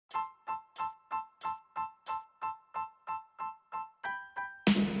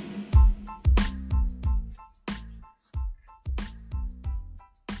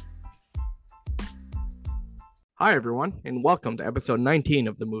Hi, everyone, and welcome to episode 19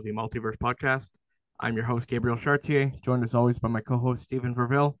 of the Movie Multiverse Podcast. I'm your host, Gabriel Chartier, joined as always by my co host, Steven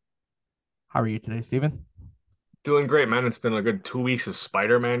Verville. How are you today, Steven? Doing great, man. It's been a good 2 weeks of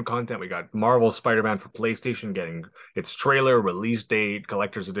Spider-Man content. We got Marvel Spider-Man for PlayStation getting its trailer, release date,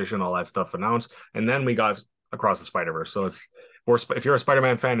 collector's edition, all that stuff announced. And then we got Across the Spider-Verse. So if you're a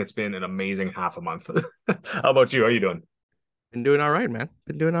Spider-Man fan, it's been an amazing half a month. How about you? How are you doing? Been doing all right, man.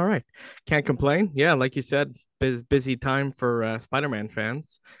 Been doing all right. Can't complain. Yeah, like you said, busy time for Spider Man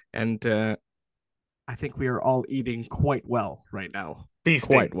fans. And I think we are all eating quite well right now.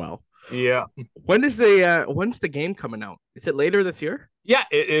 Feasting. Quite well. Yeah. When's the game coming out? Is it later this year? Yeah,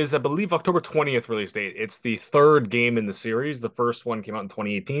 it is, I believe, October 20th release date. It's the third game in the series. The first one came out in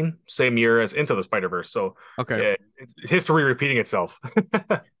 2018, same year as Into the Spider-Verse. So Okay. yeah, it's history repeating itself.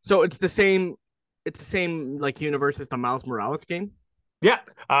 So it's the same like universe as the Miles Morales game? Yeah.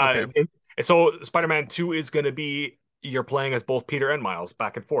 Okay. So Spider-Man 2 is going to be you're playing as both Peter and Miles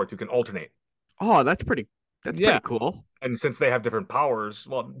back and forth. You can alternate. Oh, that's pretty Yeah. cool. And since they have different powers,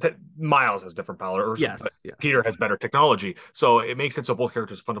 well, Miles has different powers, but Yes, yes. Peter has better technology. So it makes it so both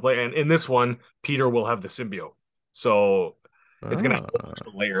characters are fun to play. And in this one, Peter will have the symbiote. So it's gonna have a Ah.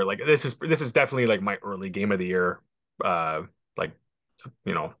 extra layer. Like this is definitely like my early game of the year like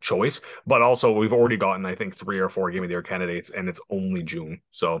choice. But also we've already gotten, I think, 3 or 4 game of the year candidates, and it's only June.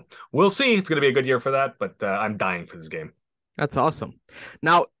 So we'll see. It's gonna be a good year for that, but I'm dying for this game. That's awesome.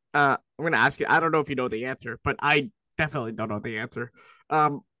 Now, I'm gonna ask you. I don't know if you know the answer, but I definitely don't know the answer.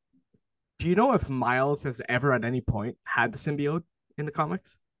 Um, do you know if Miles has ever at any point had the symbiote in the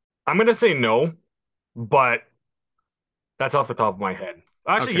comics? I'm gonna say no, but that's off the top of my head.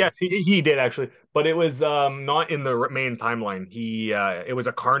 Actually, Okay. yes, he did actually, but it was not in the main timeline. It was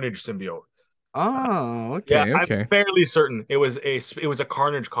a Carnage symbiote. Oh, Yeah, okay, I'm okay. fairly certain it was a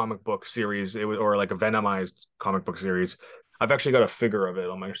Carnage comic book series. It was or like a Venomized comic book series. I've actually got a figure of it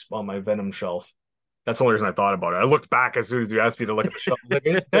on my Venom shelf. That's the only reason I thought about it. I looked back as soon as you asked me to look at the shelf. I was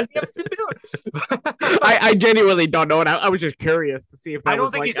like, does he have a symbiote? I genuinely don't know, and I was just curious to see if I that don't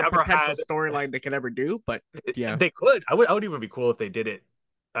was think like he's a ever potential had. storyline they could ever do. But yeah, They could. I would even be cool if they did it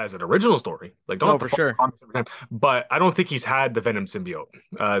as an original story. Like, don't no, have to for follow the sure. comics every time. But I don't think he's had the Venom symbiote.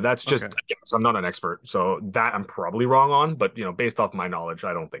 That's just, Okay, I guess. I'm not an expert, so that I'm probably wrong on. But based off my knowledge,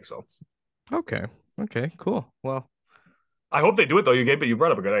 I don't think so. okay, okay, cool. Well, I hope they do it though. You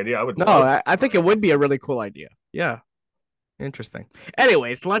brought up a good idea. I would no, love. I think it would be a really cool idea. Yeah, interesting.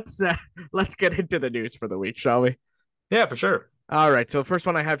 Anyways, let's get into the news for the week, shall we? Yeah, for sure. All right. So first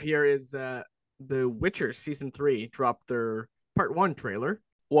one I have here is The Witcher season 3 dropped their part 1 trailer.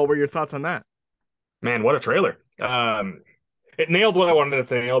 What were your thoughts on that? Man, what a trailer. It nailed what I wanted it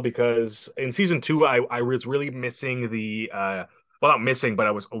to nail because in season two, I was really missing well, not missing, but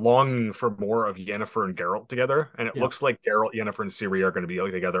I was longing for more of Yennefer and Geralt together. And it Yeah. looks like Geralt, Yennefer, and Ciri are going to be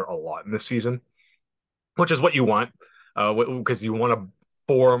together a lot in this season, which is what you want, because you want to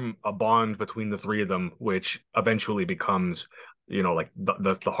form a bond between the three of them, which eventually becomes, like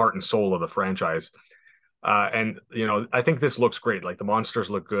the heart and soul of the franchise. And I think this looks great. Like the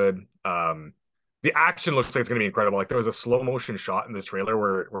monsters look good. The action looks like it's gonna be incredible. Like there was a slow motion shot in the trailer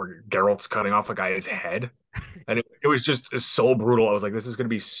where Geralt's cutting off a guy's head, and it was just so brutal. I was like, this is gonna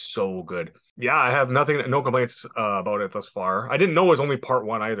be so good. Yeah, I have no complaints about it thus far. I didn't know it was only part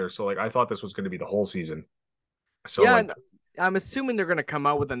one either, so like I thought this was gonna be the whole season. So Yeah, like, and I'm assuming they're going to come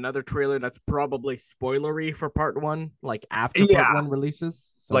out with another trailer that's probably spoilery for part 1, like after part yeah, 1 releases.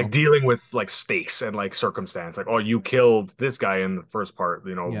 like So, dealing with like stakes and like circumstance. Like, oh, you killed this guy in the first part.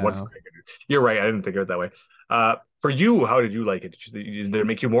 What's yeah. that gonna do? You're right. I didn't think of it that way. For you, how did you like it? Did it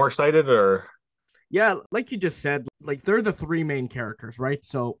make you more excited or? Yeah, like you just said, like they're the three main characters, right?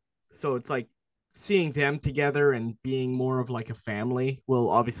 So it's like seeing them together and being more of like a family will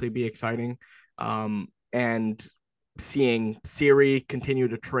obviously be exciting. And seeing Siri continue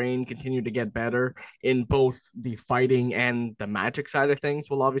to train, continue to get better in both the fighting and the magic side of things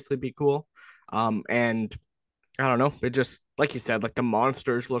will obviously be cool. And I don't know, it just like you said, like the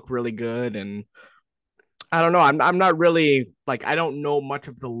monsters look really good, and I don't know. I'm not really like I don't know much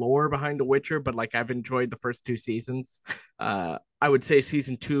of the lore behind The Witcher, but like I've enjoyed the first 2 seasons. I would say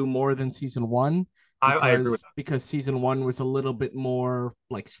season 2 more than season 1 I agree with because season 1 was a little bit more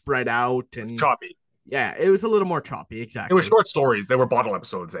like spread out, that. and Choppy. yeah, it was a little more choppy. It was Exactly. short stories. They were bottle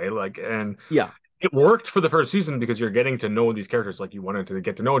episodes, eh? Like, and Yeah. it worked for the first season because you're getting to know these characters. Like, you wanted to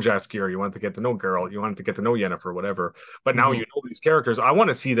get to know Jaskier, you wanted to get to know Geralt, you wanted to get to know Yennefer, whatever. But now Hmm. you know these characters. I want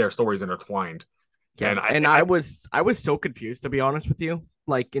to see their stories intertwined. Yeah. And And I was so confused to be honest with you.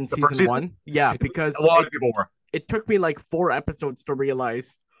 Like in the first season season, 1. Yeah, a because lot it of people were. it took me like 4 episodes to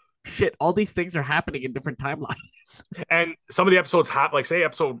realize shit, all these things are happening in different timelines. And some of the episodes have like say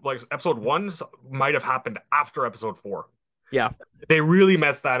episode one might have happened after episode four. Yeah. They really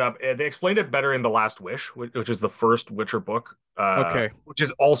messed that up. They explained it better in The Last Wish, which is the first Witcher book, Okay. which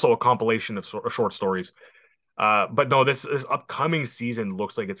is also a compilation of short stories. But no, this upcoming season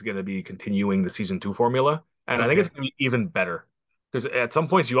looks like it's going to be continuing the season two formula, and I think it's Okay. going to be even better because at some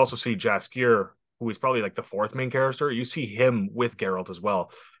points you also see Jaskier, who is probably like the fourth main character. You see him with Geralt as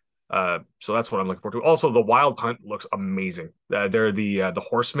well. So that's what I'm looking forward to. Also, the Wild Hunt looks amazing. They're the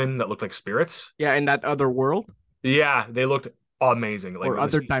horsemen that look like spirits. Yeah, in that other world Yeah, they looked amazing. Like or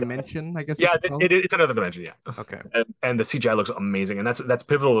with the other CGI. dimension, I guess you Yeah, could call it. it's another dimension. Yeah, Okay. and the CGI looks amazing, and that's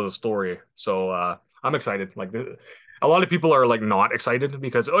pivotal to the story. So I'm excited. Like a lot of people are like not excited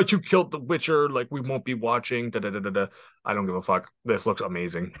because oh, you killed the Witcher. Like we won't be watching. Da, da, da, da, da. I don't give a fuck. This looks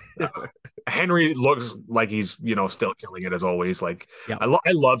amazing. Henry looks like he's still killing it as always. Like Yeah.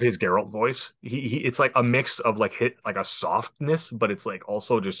 I love his Geralt voice. He it's like a mix of like hit like a softness, but it's like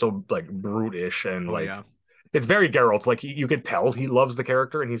also just so like brutish and Oh like yeah. it's very Geralt. Like you could tell he loves the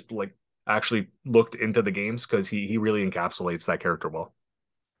character and he's like actually looked into the games because he really encapsulates that character well.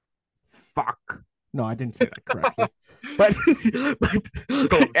 Fuck. No, I didn't say that correctly. But,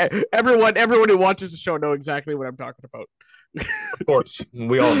 Cool. but everyone who watches the show know exactly what I'm talking about. Of course,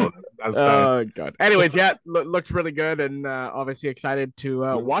 we all know that as fans. Oh god. Anyways, yeah, looks really good, and obviously excited to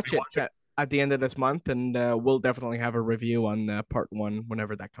watch it at the end of this month, and we'll definitely have a review on part one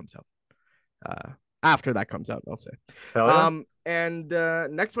whenever that comes out. After that comes out, I'll say. Hell yeah. And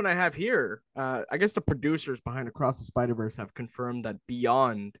next one I have here, I guess the producers behind Across the Spider-Verse have confirmed that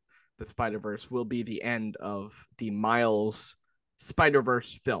Beyond the Spider-Verse will be the end of the Miles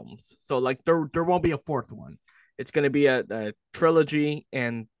Spider-Verse films. So like there won't be a fourth one. It's going to be a trilogy,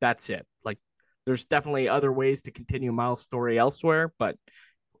 and that's it. Like, there's definitely other ways to continue Miles' story elsewhere, but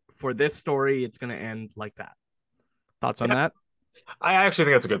for this story, it's going to end like that. Thoughts on Yeah, that? I actually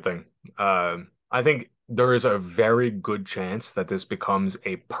think that's a good thing. I think there is a very good chance that this becomes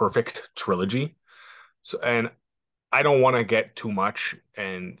a perfect trilogy. So, and I don't want to get too much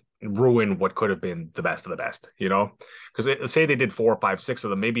and ruin what could have been the best of the best, Because say they did four, five, six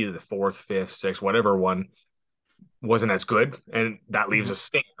of them, maybe the fourth, fifth, sixth, whatever one wasn't as good, and that leaves Mm-hmm. a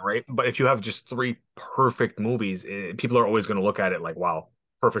stain, right? But if you have just three perfect movies, people are always going to look at it like, wow,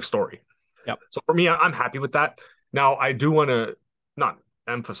 perfect story. Yep. So for me, I'm happy with that. Now, I do want to not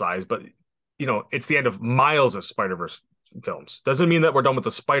emphasize, but it's the end of Miles of Spider-Verse films. Doesn't mean that we're done with the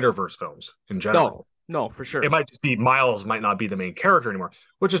Spider-Verse films in No, general. no, for sure. It might just be Miles might not be the main character anymore,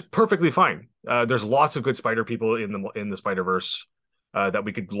 which is perfectly fine. There's lots of good Spider people in the Spider-Verse that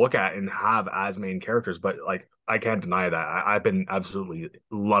we could look at and have as main characters. But like, I can't deny that I've been absolutely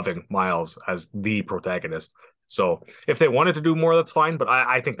loving Miles as the protagonist. So if they wanted to do more, that's fine. But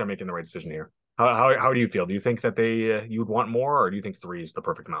I think they're making the right decision here. How do you feel? Do you think that you would want more, or do you think three is the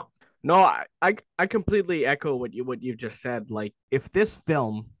perfect amount? No, I completely echo what you've just said. Like, if this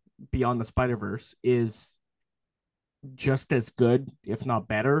film Beyond the Spider-Verse is just as good, if not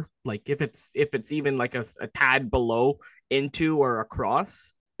better, like if it's even like a tad below Into or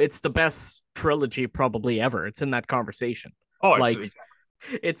Across, it's the best trilogy probably ever. It's in that conversation. Oh, Like,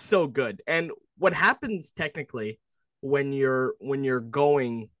 it's so good. And what happens technically when you're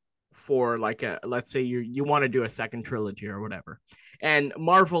going for like a, let's say you want to do a second trilogy or whatever, and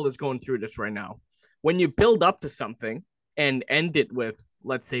Marvel is going through this right now. When you build up to something and end it with,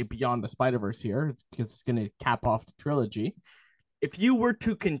 let's say, Beyond the Spider-Verse here, it's because it's going to cap off the trilogy. If you were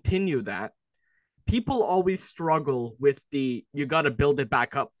to continue that, people always struggle with the you got to build it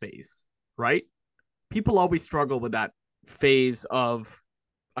back up phase, right? People always struggle with that phase of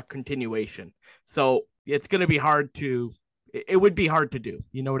a continuation. So it's going to be hard to it would be hard to do.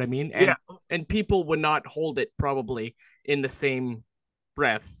 You know what I mean? yeah. And people would not hold it probably in the same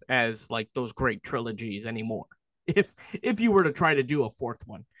breath as like those great trilogies anymore. If you were to try to do a fourth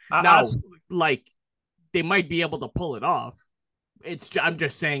one. Now, Absolutely. like, they might be able to pull it off. I'm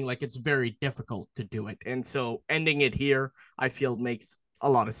just saying, like, it's very difficult to do it. And so ending it here, I feel, makes a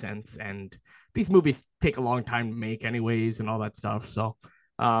lot of sense. And these movies take a long time to make anyways and all that stuff. So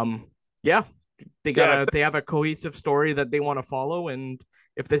yeah, Yeah, they have a cohesive story that they want to follow. And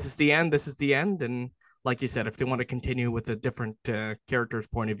if this is the end, this is the end. And like you said, if they want to continue with a different character's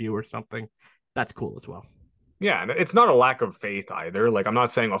point of view or something, that's cool as well. yeah, and it's not a lack of faith either. Like I'm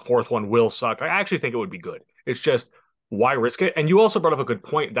not saying a fourth one will suck. I actually think it would be good. It's just why risk it? And you also brought up a good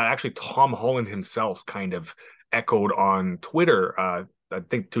point that actually Tom Holland himself kind of echoed on Twitter. I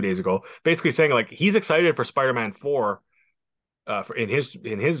think 2 days ago, basically saying like he's excited for Spider-Man 4 in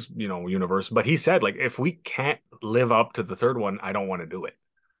his universe, but he said like if we can't live up to the third one, I don't want to do it.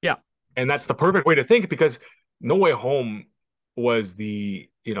 Yeah. And that's the perfect way to think because No Way Home was it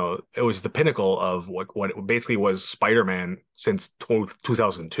was the pinnacle of what it basically was Spider-Man since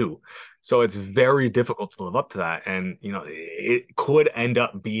 2002. So it's very difficult to live up to that. And, it could end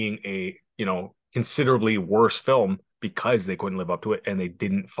up being a, considerably worse film because they couldn't live up to it and they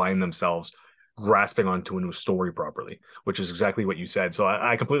didn't find themselves grasping onto a new story properly, which is exactly what you said. So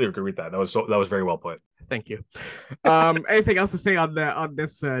I completely agree with that. That was very well put. Thank you. Anything else to say on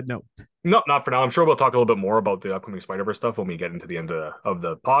this note? No, not for now. I'm sure we'll talk a little bit more about the upcoming Spider-Verse stuff when we get into the end of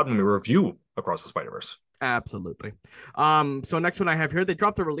the pod when we review Across the Spider-Verse. Absolutely. So next one I have here, they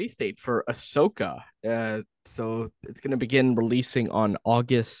dropped the release date for Ahsoka. So it's going to begin releasing on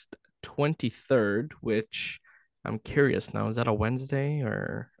August 23rd, which I'm curious now, is that a Wednesday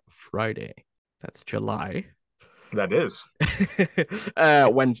or Friday? That's July. That is.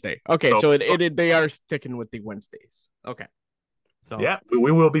 Wednesday. Okay, so they are sticking with the Wednesdays. Okay. So yeah,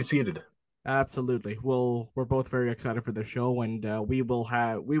 we will be seated. Absolutely. We're both very excited for the show, and we will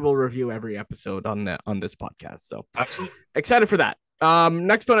review every episode on this podcast. So absolutely excited for that.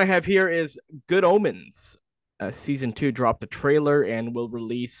 Next one I have here is Good Omens. Season 2 dropped the trailer and will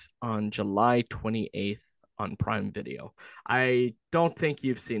release on July 28th on Prime Video. I don't think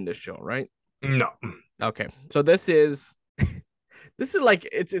you've seen this show, right? No. Okay. So this is like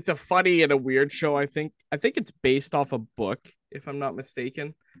it's a funny and a weird show, I think. I think it's based off a book, if I'm not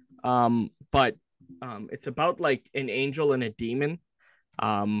mistaken. But it's about like an angel and a demon.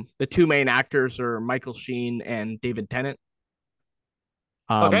 The two main actors are Michael Sheen and David Tennant.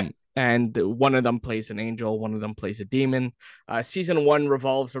 Okay. And one of them plays an angel, one of them plays a demon. Season 1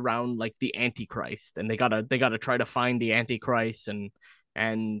 revolves around like the Antichrist, and they gotta try to find the Antichrist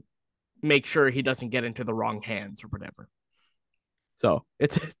and make sure he doesn't get into the wrong hands or whatever. So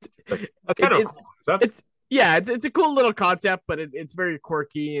it's that's kind of cool. It's a cool little concept, but it's very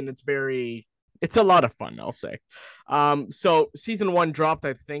quirky and it's a lot of fun, I'll say. So season 1 dropped,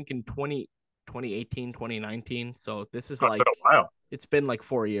 I think, in 2018, 2019. So this is like been a while. It's been like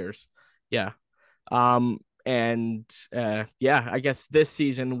 4 years. Yeah. I guess this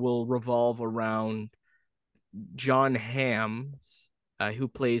season will revolve around John Hams, who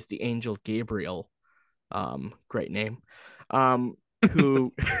plays the angel Gabriel. Great name.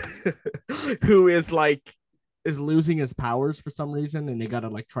 Who who is losing his powers for some reason, and they gotta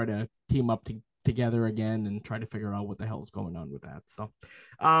like try to team up together again and try to figure out what the hell's going on with that. So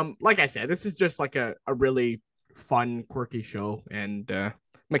like I said, this is just like a really fun, quirky show, and I'm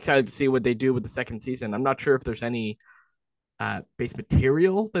excited to see what they do with the second season. I'm not sure if there's any base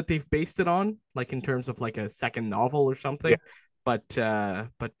material that they've based it on, like in terms of like a second novel or something. Yeah.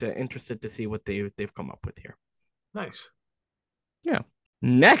 But interested to see what they've come up with here. Nice. Yeah.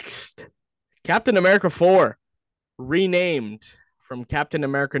 Next, Captain America 4, renamed from Captain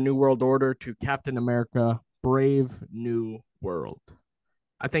America New World Order to Captain America Brave New World.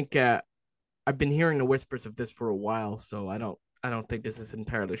 I think I've been hearing the whispers of this for a while, so I don't think this is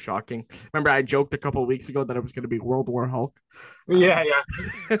entirely shocking. Remember, I joked a couple of weeks ago that it was going to be World War Hulk. Yeah.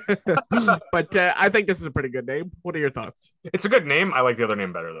 But I think this is a pretty good name. What are your thoughts? It's a good name. I like the other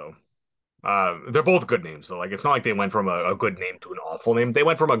name better, though. They're both good names, so like it's not like they went from a good name to an awful name. They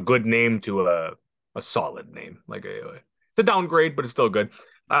went from a good name to a solid name. Like it's a downgrade, but it's still good.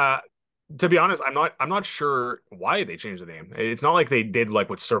 To be honest, I'm not sure why they changed the name. It's not like they did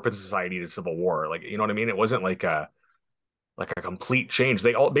like what Serpent Society to Civil War. Like, you know what I mean? It wasn't like a complete change.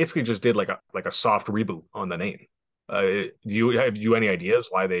 They all basically just did like a soft reboot on the name. Do you any ideas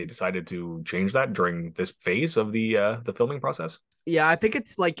why they decided to change that during this phase of the filming process? Yeah, I think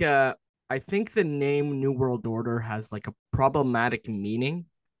it's like I think the name New World Order has like a problematic meaning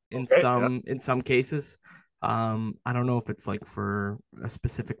in some cases. I don't know if it's like for a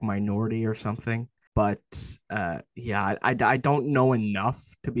specific minority or something, but I don't know enough,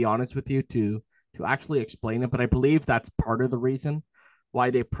 to be honest with you, to actually explain it, but I believe that's part of the reason why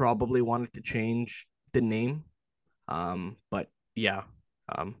they probably wanted to change the name. But yeah,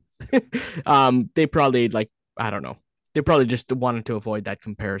 they probably like, I don't know. They probably just wanted to avoid that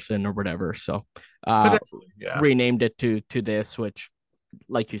comparison or whatever. So, renamed it to this, which,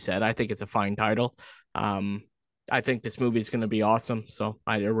 like you said, I think it's a fine title. I think this movie is going to be awesome. So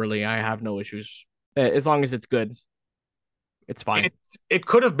I have no issues as long as it's good. It's fine. It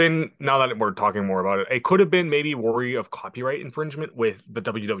could have been, now that we're talking more about it, it could have been maybe worry of copyright infringement with the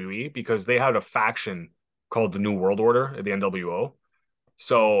WWE because they had a faction called the New World Order, the NWO.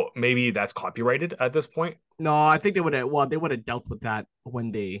 So maybe that's copyrighted at this point. No, I think they would have dealt with that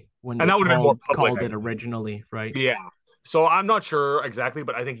when they called it originally, right? Yeah. So I'm not sure exactly,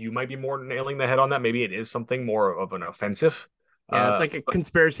 but I think you might be more nailing the head on that. Maybe it is something more of an offensive Yeah, it's like a But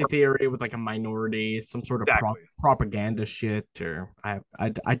conspiracy theory with like a minority, some sort of exactly. propaganda shit, or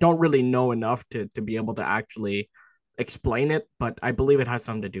I don't really know enough to be able to actually explain it, but I believe it has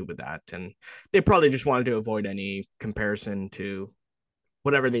something to do with that, and they probably just wanted to avoid any comparison to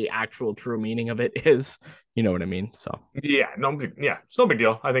whatever the actual true meaning of it is. You know what I mean? So Yeah, yeah, it's no big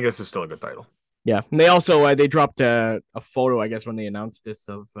deal. I think this is still a good title. yeah, and they also they dropped a photo, I guess, when they announced this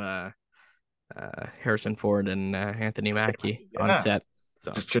of Harrison Ford and Anthony Mackie on Yeah, set.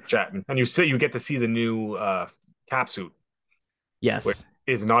 So just chit chatting, and you get to see the new cap suit, which yes,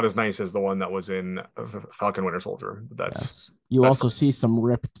 is not as nice as the one that was in Falcon Winter Soldier. yes. You That's also fine. see some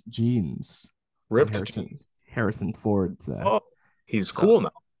ripped jeans on Ripped jeans. Harrison Ford's. Oh, he's So cool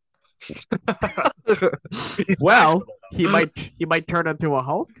now. He's well, fashionable he might turn into a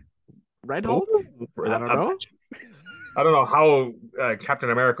Hulk, Red now. Hulk. Ooh, I don't know. I don't know how Captain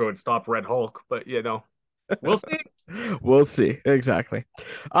America would stop Red Hulk, but we'll see. We'll see. Exactly.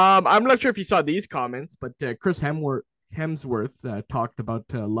 I'm not sure if you saw these comments, but Chris Hemsworth talked about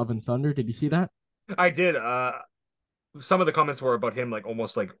Love and Thunder. Did you see that? I did. Some of the comments were about him, like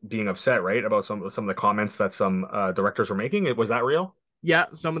almost like being upset, right? About some of the comments that some directors were making. Was that real? Yeah,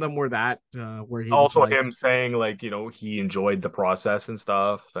 some of them were that where he was Also, like, him saying like he enjoyed the process and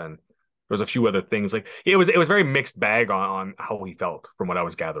stuff, and there was a few other things. Like it was very mixed bag on how he felt from what I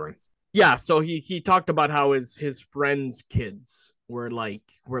was gathering. yeah. So he talked about how his friends' kids were like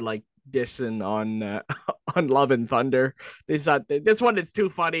dissing on on Love and Thunder. They thought this one is too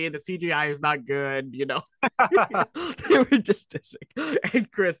funny. The CGI is not good. They were just dissing.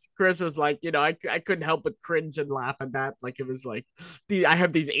 And Chris was like, I couldn't help but cringe and laugh at that. Like it was like I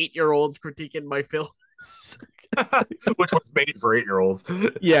have these 8-year-olds critiquing my films. Which was made for 8-year-olds.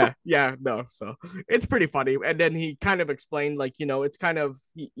 Yeah, no. So it's pretty funny. And then he kind of explained, like, it's kind of,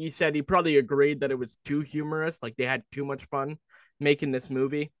 he said he probably agreed that it was too humorous. Like they had too much fun making this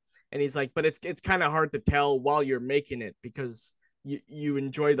movie. And he's like, but it's kind of hard to tell while you're making it because you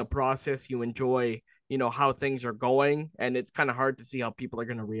enjoy the process, you enjoy, how things are going. And it's kind of hard to see how people are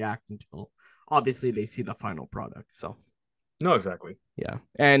going to react until obviously they see the final product. So No, exactly. yeah,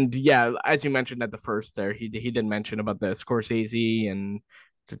 and yeah, as you mentioned at the first there, he did mention about the Scorsese and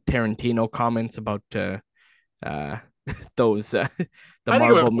Tarantino comments about uh those the I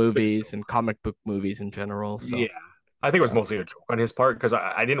think it was Marvel mostly a movies and joke. comic book movies in general. Yeah. So I think it was uh, mostly a joke on his part because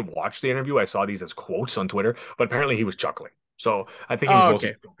I didn't watch the interview. I saw these as quotes on Twitter, but apparently he was chuckling. So I think he was oh, mostly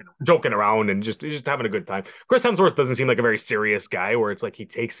okay, joking around and just having a good time. Chris Hemsworth doesn't seem like a very serious guy where it's like he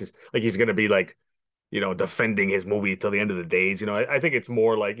takes his like he's gonna be like defending his movie till the end of the days. I think it's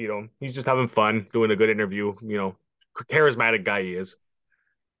more like he's just having fun, doing a good interview. Charismatic guy he is.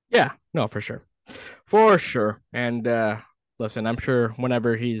 yeah, no, for sure, and listen, I'm sure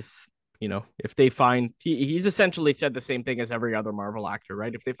whenever he's if they find he's essentially said the same thing as every other Marvel actor,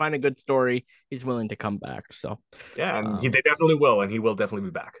 right? If they find a good story, he's willing to come back. So Yeah, and um, they definitely will, and he will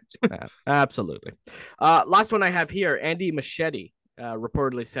definitely be back. Absolutely. Last one I have here, Andy Machete,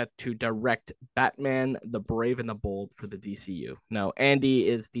 reportedly set to direct Batman, the Brave and the Bold for the DCU. Now, Andy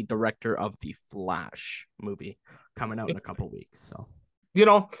is the director of the Flash movie coming out in a couple weeks. So,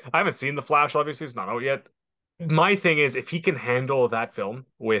 I haven't seen The Flash, obviously, it's not out yet. My thing is, if he can handle that film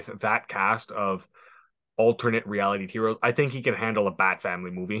with that cast of alternate reality heroes, I think he can handle a Bat Family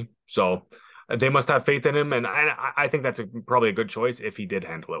movie. So they must have faith in him, and I think that's probably a good choice if he did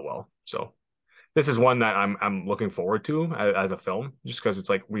handle it well. So this is one that I'm looking forward to as a film, just because it's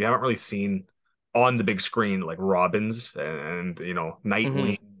like we haven't really seen on the big screen like Robins and mm-hmm,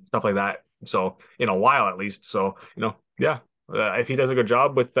 Nightwing stuff like that. So in a while at least. So yeah. If he does a good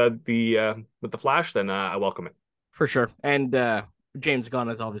job with the Flash, then I welcome it. for sure. And James Gunn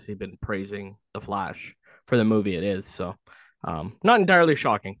has obviously been praising the Flash for the movie it is. So, not entirely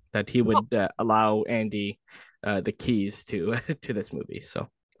shocking that he No, would allow Andy the keys to to this movie. So,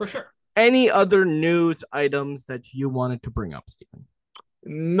 for sure. any other news items that you wanted to bring up, Stephen?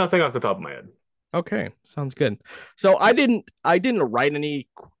 Nothing off the top of my head. Okay, sounds good. So I didn't write any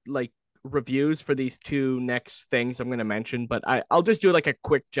like reviews for these two next things I'm going to mention, but I'll just do like a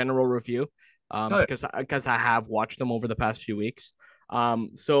quick general review Oh, because I have watched them over the past few weeks.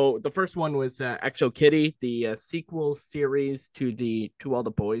 So the first one was Exo Kitty, the sequel series to all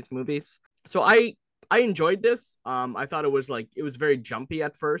the boys movies. So I enjoyed this. I thought it was very jumpy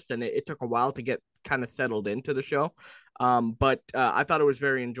at first, and it took a while to get kind of settled into the show. But I thought it was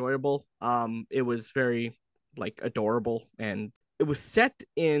very enjoyable. It was very like adorable, and it was set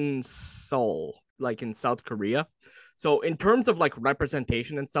in Seoul, like in South Korea. So in terms of like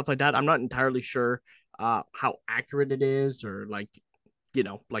representation and stuff like that, I'm not entirely sure how accurate it is or like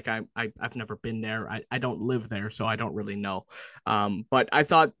like I've never been there. I don't live there, so I don't really know. But I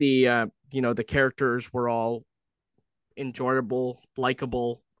thought the characters were all enjoyable,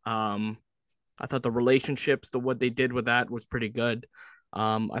 likable. I thought the relationships, what they did with that was pretty good.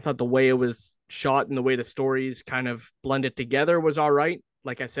 I thought the way it was shot and the way the stories kind of blended together was all right.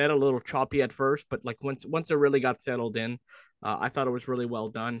 Like I said, a little choppy at first, but like once it really got settled in, I thought it was really well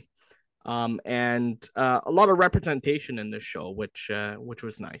done. And a lot of representation in this show, which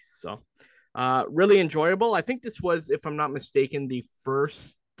was nice. So really enjoyable. I think this was, if I'm not mistaken, the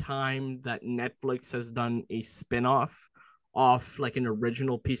first time that Netflix has done a spin-off off like an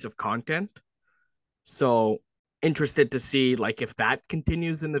original piece of content. So interested to see like if that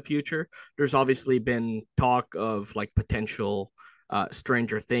continues in the future. There's obviously been talk of like potential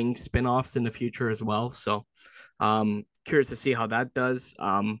Stranger Things spin-offs in the future as well. So curious to see how that does.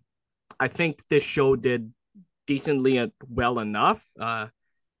 I think this show did decently well enough.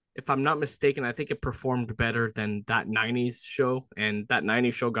 If I'm not mistaken, I think it performed better than that 90s show, and that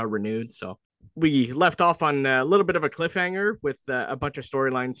 90s show got renewed. So we left off on a little bit of a cliffhanger with a bunch of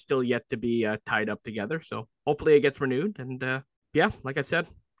storylines still yet to be tied up together. So hopefully it gets renewed. And yeah, like I said,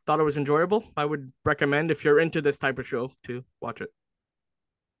 thought it was enjoyable. I would recommend, if you're into this type of show, to watch it.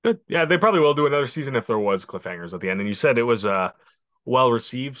 Good. Yeah, they probably will do another season if there was cliffhangers at the end. And you said it was well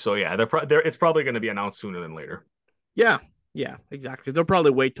received, so yeah, it's probably going to be announced sooner than later. Yeah, yeah, exactly. They'll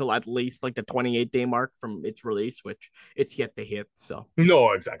probably wait till at least like the 28-day mark from its release, which it's yet to hit. So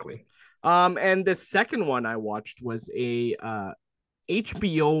No, exactly. and the second one I watched was a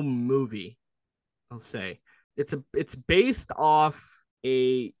HBO movie. I'll say it's based off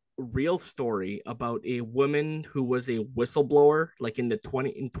a real story about a woman who was a whistleblower, like in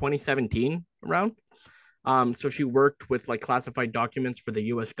 2017 around. So she worked with like classified documents for the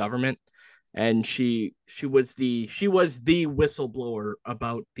U.S. government, and she was the whistleblower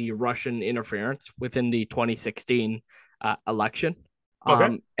about the Russian interference within the 2016 election.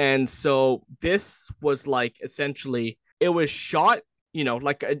 Okay. And so this was like essentially it was shot,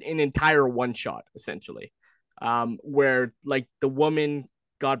 like an entire one shot essentially, where like the woman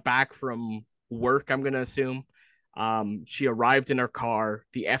got back from work, I'm gonna assume. She arrived in her car.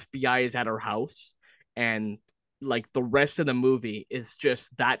 The FBI is at her house, and like the rest of the movie is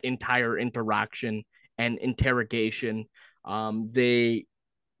just that entire interaction and interrogation. They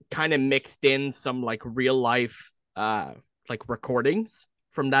kind of mixed in some like real life like recordings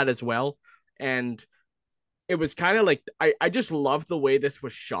from that as well. And it was kind of like I just loved the way this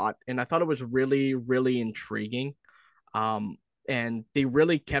was shot, and I thought it was really, really intriguing. And they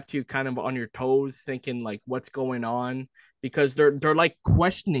really kept you kind of on your toes, thinking like what's going on, because they're like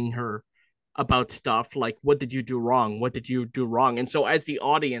questioning her about stuff like, what did you do wrong? What did you do wrong? And so as the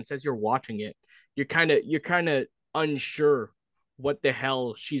audience, as you're watching it, you're kind of unsure what the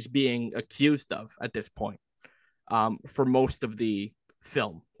hell she's being accused of at this point, for most of the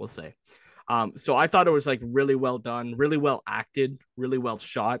film, we'll say. So I thought it was like really well done, really well acted, really well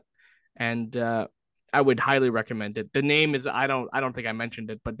shot, and I would highly recommend it. The name is, I don't think I mentioned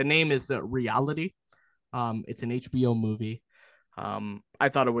it, but the name is Reality. It's an HBO movie. I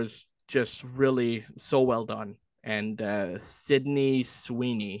thought it was just really so well done. And Sydney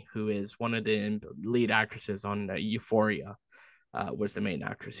Sweeney, who is one of the lead actresses on Euphoria, was the main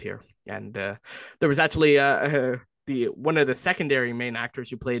actress here. And there was actually the one of the secondary main actors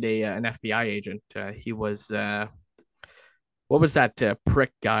who played an FBI agent. He was what was that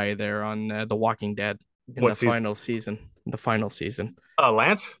prick guy there on The Walking Dead in What the season? final season? The final season,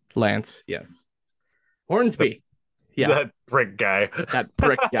 Lance? Lance. Yes, Hornsby. Yeah, That prick guy. that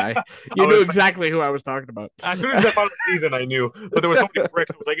prick guy. I You knew was exactly who I was talking about. as soon as I found the season, I knew. But there was so many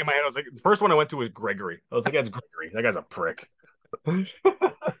pricks. It was like in my head. I was like, the first one I went to was Gregory. I was like, that's Gregory. That guy's a prick.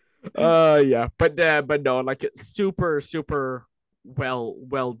 Yeah, but no, like it's super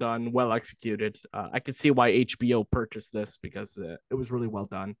well done, well executed. I could see why HBO purchased this, because it was really well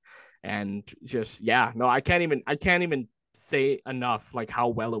done. And just, yeah, no, I can't even say enough like how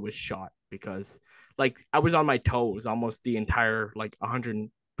well it was shot, because like I was on my toes almost the entire like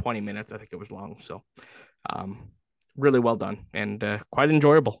 120 minutes, I think it was long. So um really well done, and quite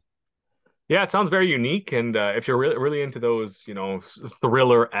enjoyable. Yeah, it sounds very unique. And if you're really into those,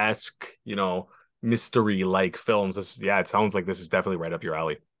 thriller-esque, mystery-like films, yeah, it sounds like this is definitely right up your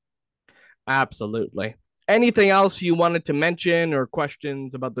alley. Absolutely. Anything else you wanted to mention or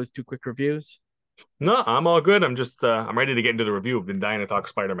questions about those two quick reviews? No, I'm all good. I'm ready to get into the review. I've been dying to talk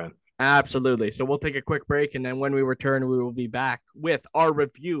Spider-Man. Absolutely. So we'll take a quick break, and then when we return, we will be back with our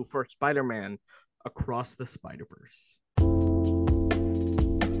review for Spider-Man Across the Spider-Verse.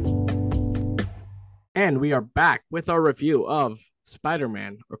 And we are back with our review of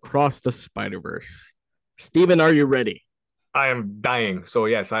Spider-Man Across the Spider-Verse. Steven, are you ready? I am dying, so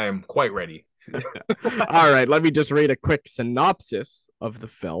yes, I am quite ready. All right, let me just read a quick synopsis of the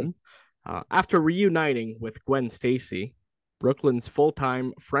film. After reuniting with Gwen Stacy, Brooklyn's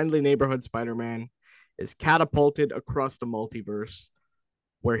full-time friendly neighborhood Spider-Man is catapulted across the multiverse,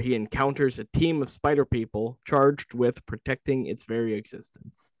 where he encounters a team of spider people charged with protecting its very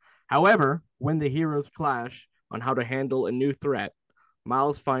existence. However, when the heroes clash on how to handle a new threat,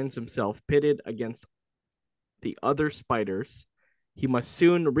 Miles finds himself pitted against the other spiders. He must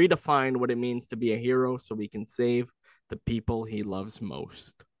soon redefine what it means to be a hero so he can save the people he loves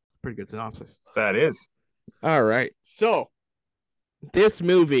most. Pretty good synopsis. That is. All right. So this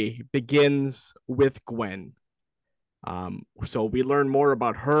movie begins with Gwen. So we learn more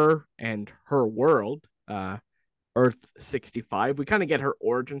about her and her world, Earth 65. We kind of get her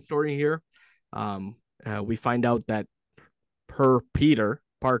origin story here. We find out that her Peter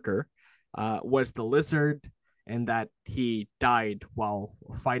Parker was the lizard and that he died while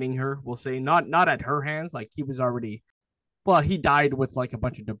fighting her. We'll say not at her hands, like he was already. Well, he died with like a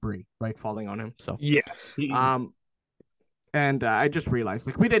bunch of debris, right, falling on him. So, Yes. and I just realized,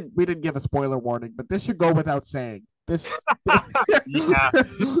 like we did give a spoiler warning, but this should go without saying. This, Yeah.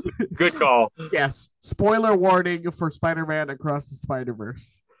 Good call. yes, spoiler warning for Spider-Man Across the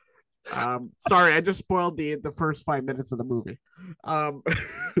Spider-Verse. Sorry, I just spoiled the first 5 minutes of the movie. Um,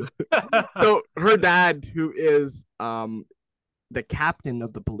 so her dad, who is the captain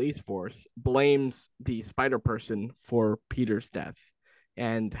of the police force, blames the Spider Person for Peter's death,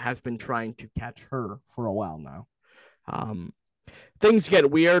 and has been trying to catch her for a while now. Um, Things get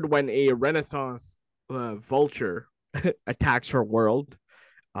weird when a Renaissance vulture attacks her world.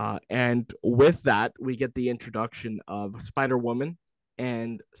 And with that, we get the introduction of Spider Woman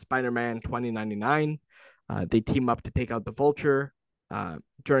and Spider Man 2099. They team up to take out the vulture.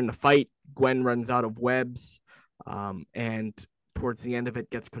 During the fight, Gwen runs out of webs, and towards the end of it,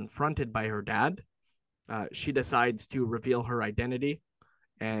 gets confronted by her dad. She decides to reveal her identity,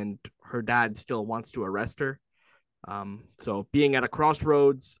 and her dad still wants to arrest her. So being at a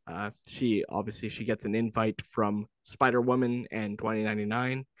crossroads, she gets an invite from Spider Woman and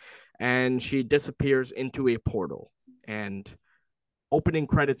 2099, and she disappears into a portal. And opening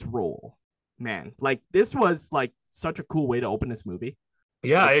credits roll. Man, like this was like such a cool way to open this movie.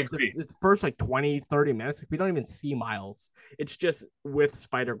 Yeah, I Like agree. the first like 20-30 minutes, like we don't even see Miles. It's just with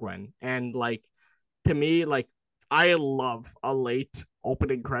Spider Gwen. And like to me, like I love a late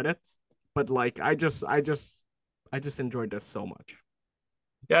opening credits, but like I just enjoyed this so much.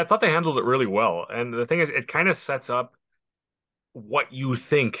 Yeah, I thought they handled it really well. And the thing is, it kind of sets up what you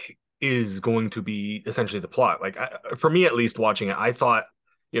think is going to be essentially the plot. Like for me, at least, watching it, I thought,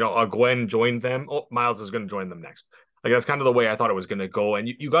 Gwen joined them. Oh, Miles is going to join them next. Like that's kind of the way I thought it was going to go. And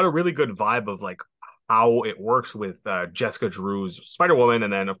you got a really good vibe of like how it works with Jessica Drew's Spider Woman,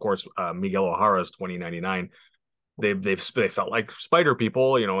 and then of course Miguel O'Hara's 2099. They felt like Spider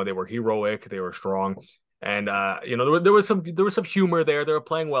people. They were heroic, they were strong, and there was some humor there. They were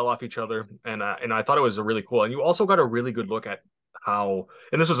playing well off each other, and I thought it was a really cool. And you also got a really good look at how,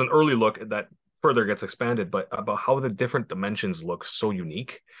 and this was an early look that further gets expanded, but about how the different dimensions look so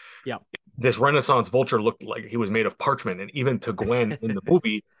unique. Yeah. This Renaissance vulture looked like he was made of parchment, and even to Gwen in the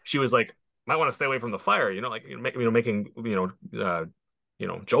movie, she was like, "Might want to stay away from the fire," like making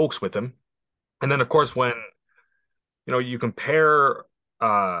jokes with him. And then of course when you compare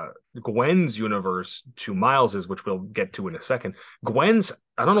Gwen's universe to Miles's, which we'll get to in a second. Gwen's,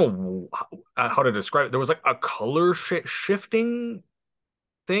 I don't know how to describe it. There was like a color shifting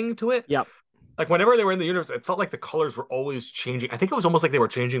thing to it. Yep. Like whenever they were in the universe, it felt like the colors were always changing. I think it was almost like they were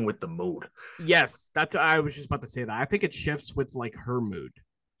changing with the mood. Yes, that's I was just about to say that. I think it shifts with like her mood.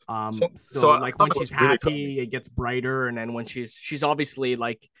 So Like I when thought it she's was really cool. happy, it gets brighter, and then when she's obviously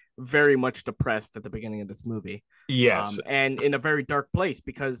like very much depressed at the beginning of this movie. Yes. And in a very dark place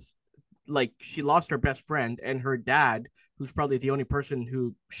because like she lost her best friend and her dad, who's probably the only person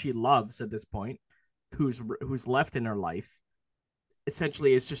who she loves at this point, who's left in her life,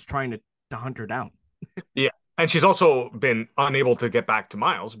 essentially is just trying to hunt her down. Yeah. And she's also been unable to get back to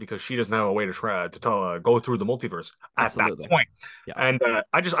Miles because she doesn't have a way to try to go through the multiverse at that Absolutely. point. Yeah. And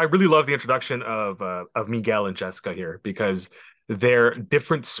I really love the introduction of Miguel and Jessica here because their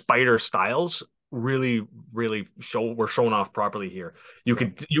different spider styles really really were shown off properly here.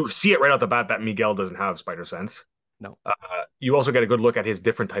 You see it right out the bat that Miguel doesn't have spider sense. No. You also get a good look at his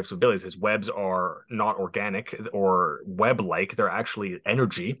different types of abilities. His webs are not organic or web-like; they're actually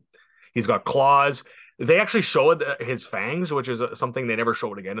energy. He's got claws. They actually showed his fangs, which is something they never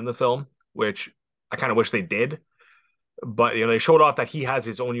showed again in the film, which I kind of wish they did. But they showed off that he has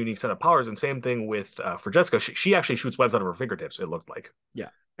his own unique set of powers, and same thing with for Jessica. She actually shoots webs out of her fingertips. It looked like. Yeah,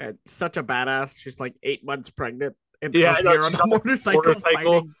 and such a badass. She's like 8 months pregnant and Yeah, out I know here on she's a on the motorcycle motorcycle.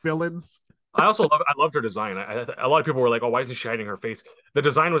 fighting villains. I loved her design. A lot of people were like, "Oh, why isn't she hiding her face?" The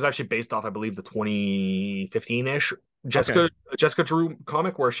design was actually based off, I believe, the 2015-ish Okay. Jessica Drew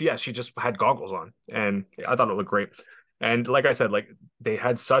comic, where she just had goggles on, and I thought it looked great. And like I said, like they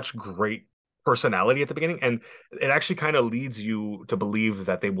had such great personality at the beginning, and it actually kind of leads you to believe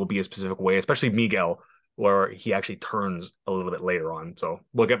that they will be a specific way, especially Miguel, where he actually turns a little bit later on. So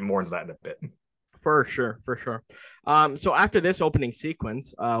we'll get more into that in a bit. For sure, for sure. So after this opening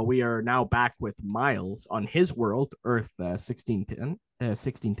sequence, we are now back with Miles on his world, Earth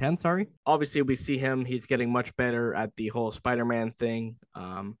 1610, sorry. Obviously, we see him. He's getting much better at the whole Spider-Man thing.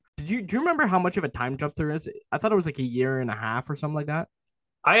 Do you remember how much of a time jump there is? I thought it was like a year and a half or something like that.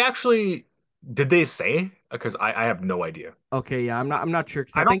 I actually did they say? Because I have no idea. Okay, yeah, I'm not sure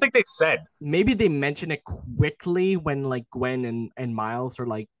because I I don't think think they said. maybe they mention it quickly when like Gwen and Miles are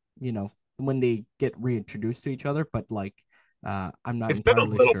like, when they get reintroduced to each other, but like I'm not It's been a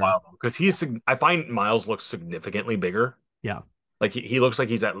entirely little sure. while though, because I find Miles looks significantly bigger. Yeah. Like he looks like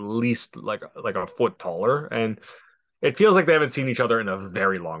he's at least like a foot taller, and it feels like they haven't seen each other in a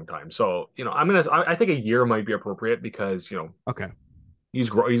very long time. So, I think a year might be appropriate because, Okay.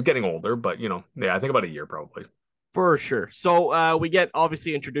 he's getting older, but yeah, I think about a year probably. For sure. So we get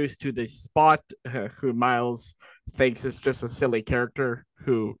obviously introduced to the Spot, who Miles thinks is just a silly character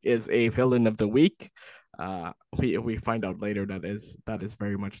who is a villain of the week. We find out later that is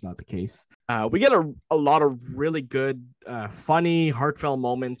very much not the case. We get a lot of really good, funny, heartfelt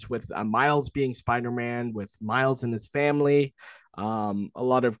moments with Miles being Spider-Man, with Miles and his family. A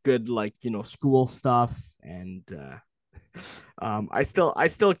lot of good like school stuff and. I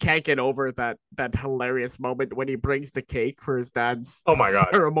still can't get over that hilarious moment when he brings the cake for his dad's Oh my God.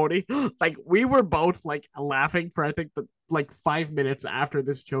 ceremony. Like we were both like laughing for I think like 5 minutes after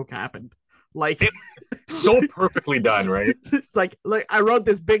this joke happened. Like It so perfectly done, right? it's like I wrote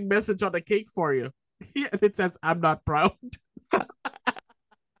this big message on the cake for you. And it says I'm not proud.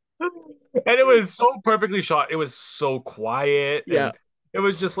 And it was so perfectly shot. It was so quiet Yeah, and it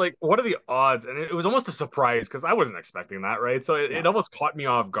was just like, what are the odds? And it was almost a surprise because I wasn't expecting that, right? So it yeah. almost caught me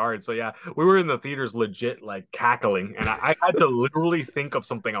off guard. So yeah, we were in the theaters legit like cackling, and I had to literally think of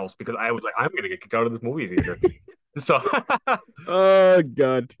something else because I was like, I'm gonna get kicked out of this movie theater. So Oh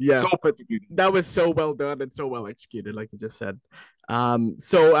god, yeah, so but perfectly. that was so well done and so well executed, like you just said.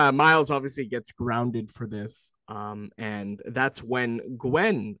 So Miles obviously gets grounded for this, and that's when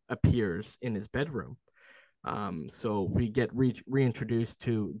Gwen appears in his bedroom. So we get reintroduced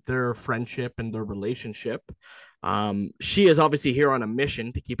to their friendship and their relationship. She is obviously here on a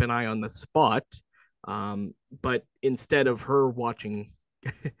mission to keep an eye on the Spot, but instead of her watching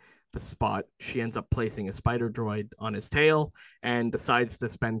the Spot, she ends up placing a spider droid on his tail and decides to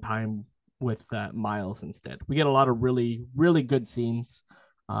spend time with Miles instead. We get a lot of really, really good scenes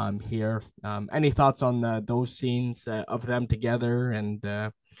here. Any thoughts on those scenes of them together and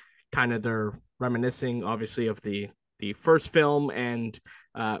kind of their reminiscing, obviously, of the first film and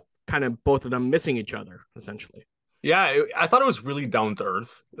kind of both of them missing each other, essentially? Yeah, I thought it was really down to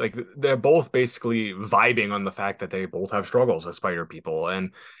earth. Like they're both basically vibing on the fact that they both have struggles as spider people.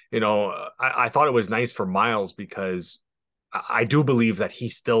 And, I thought it was nice for Miles because I do believe that he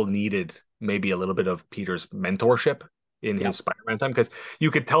still needed maybe a little bit of Peter's mentorship in his Yep. Spider-Man time because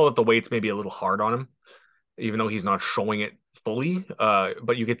you could tell that the weight's maybe a little hard on him, even though he's not showing it fully.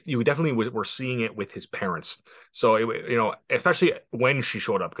 But you definitely were seeing it with his parents. So especially when she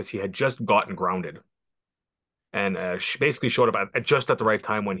showed up because he had just gotten grounded and she basically showed up just at the right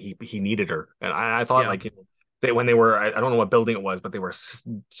time when he needed her. And I thought Yeah. like when they were I don't know what building it was, but they were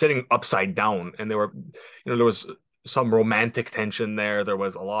sitting upside down, and they were there was some romantic tension there. There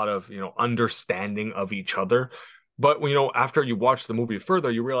was a lot of understanding of each other. But after you watch the movie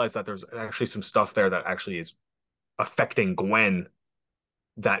further, you realize that there's actually some stuff there that actually is affecting Gwen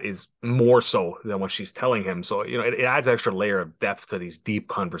that is more so than what she's telling him. So, it adds extra layer of depth to these deep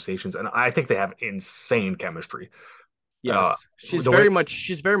conversations. And I think they have insane chemistry. Uh, Yes, she's the way,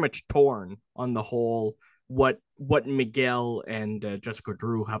 very much torn on the whole what Miguel and Jessica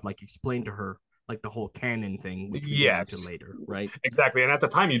Drew have like explained to her, like the whole canon thing, which we get into yes, later, right? exactly. And at the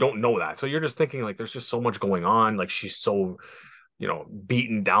time, you don't know that. So you're just thinking like, there's just so much going on. Like she's so,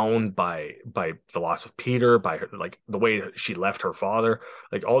 beaten down by the loss of Peter, by her, like the way she left her father,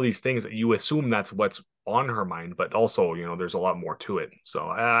 like all these things that you assume that's what's on her mind, but also, there's a lot more to it. So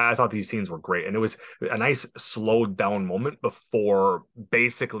I thought these scenes were great, and it was a nice slowed down moment before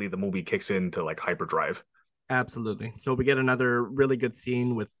basically the movie kicks into like hyperdrive. Absolutely. So we get another really good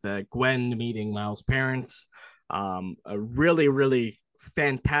scene with Gwen meeting Miles' parents. A really, really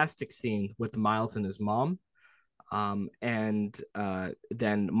fantastic scene with Miles and his mom. And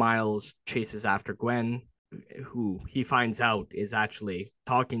then Miles chases after Gwen, who he finds out is actually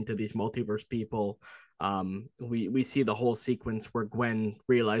talking to these multiverse people. We see the whole sequence where Gwen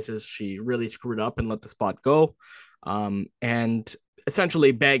realizes she really screwed up and let the spot go, and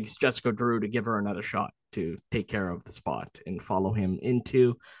essentially begs Jessica Drew to give her another shot to take care of the spot and follow him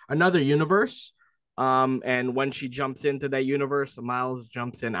into another universe. And when she jumps into that universe, Miles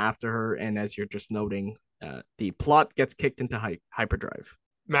jumps in after her, and as you're just noting, the plot gets kicked into hyperdrive.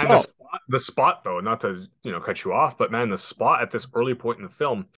 Man, So the spot though, not to cut you off, but man, the spot at this early point in the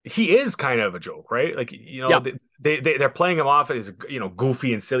film, he is kind of a joke, right? Like yeah, they're playing him off as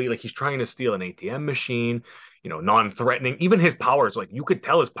goofy and silly, like he's trying to steal an ATM machine, non-threatening. Even his powers, like you could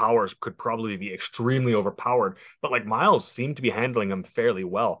tell his powers could probably be extremely overpowered, but like Miles seemed to be handling him fairly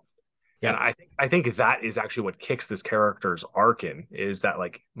well. yeah, And I think that is actually what kicks this character's arc in, is that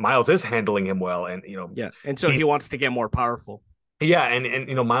like Miles is handling him well, and yeah. And so he's he wants to get more powerful. yeah,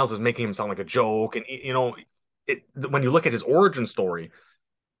 and Miles is making him sound like a joke, and when you look at his origin story,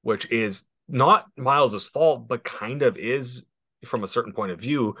 which is not Miles's fault, but kind of is from a certain point of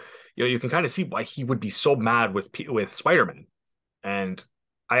view, you can kind of see why he would be so mad with Spider-Man, and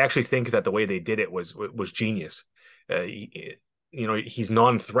I actually think that the way they did it was genius. He's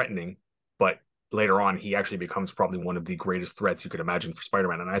non-threatening, but later on he actually becomes probably one of the greatest threats you could imagine for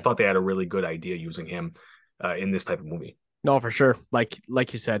Spider-Man, and I thought they had a really good idea using him in this type of movie. No, for sure. Like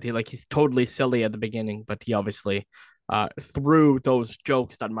you said, he's totally silly at the beginning, but he obviously through those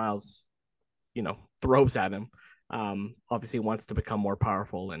jokes that Miles, throws at him, obviously wants to become more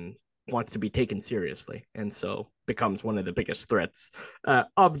powerful and wants to be taken seriously, and so becomes one of the biggest threats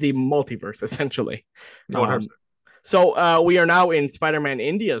of the multiverse, essentially. Um, 100%. so we are now in Spider-Man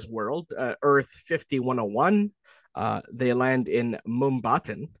India's world, Earth 5101. They land in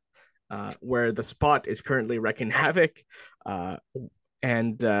Mumbatan, where the spot is currently wrecking havoc. Uh,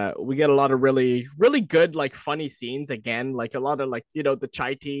 and we get a lot of really, really good, like funny scenes again, like a lot of like, the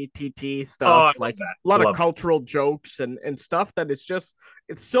chai tea, TT Oh, I stuff, love like that. a lot of Love that. cultural jokes and stuff that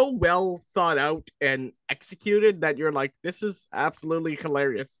it's so well thought out and executed that you're like, this is absolutely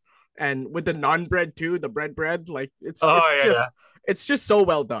hilarious. And with the non-bread too, the bread, like it's Oh it's yeah, yeah. just it's just so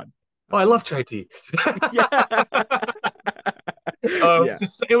well done. Oh, I love chai tea. Yeah. Yeah,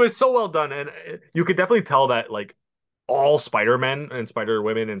 It was so well done, and you could definitely tell that like all Spider-Men and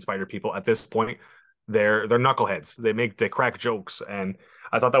Spider-Women and Spider-People at this point, they're knuckleheads. They crack jokes, and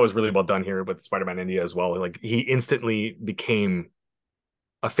I thought that was really well done here with Spider-Man India as well. Like he instantly became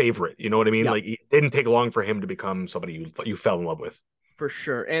a favorite. You know what I mean? yeah, Like it didn't take long for him to become somebody you fell in love with. for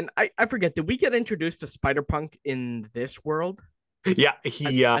sure. And I forget, did we get introduced to Spider Punk in this world Yeah, at,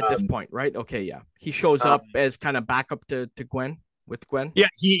 he at this point, right? Okay, yeah. He shows uh, up as kind of backup to Gwen with Gwen. yeah,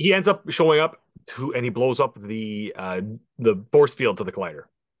 he ends up showing up and he blows up the force field to the collider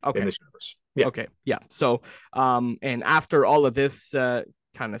in Okay, this universe. Yeah. okay, yeah. So and after all of this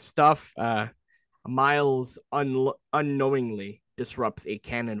kind of stuff, Miles unknowingly disrupts a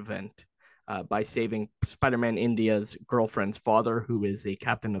canon event by saving Spider-Man India's girlfriend's father, who is a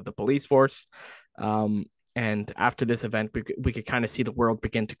captain of the police force. And after this event, we could kind of see the world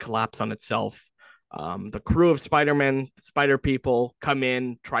begin to collapse on itself. The crew of Spider-Man, Spider people come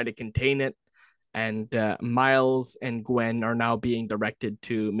in, try to contain it, and Miles and Gwen are now being directed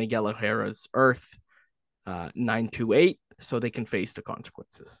to Miguel O'Hara's Earth 928 so they can face the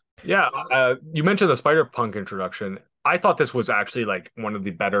consequences. Yeah, you mentioned the Spider-Punk introduction. I thought this was actually like one of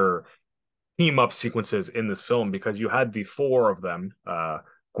the better team up sequences in this film because you had the four of them,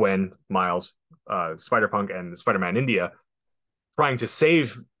 Gwen, Miles, Spider-Punk, and Spider-Man India, trying to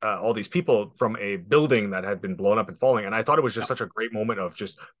save all these people from a building that had been blown up and falling. And I thought it was just Yep. such a great moment of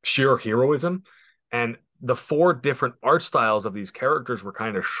just pure heroism. And the four different art styles of these characters were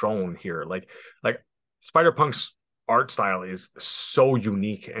kind of shown here. Like Spider-Punk's art style is so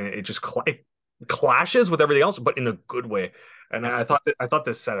unique and it just it clashes with everything else, but in a good way. And Yep. I thought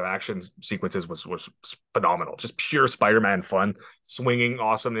this set of action sequences was phenomenal. Just pure Spider-Man fun, swinging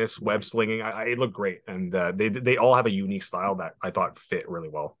awesomeness, web slinging. It looked great, and they all have a unique style that I thought fit really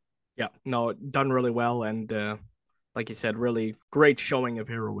well. Yeah, no, done really well, and like you said, really great showing of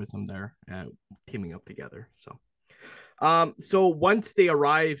heroism there, teaming up together. So, So once they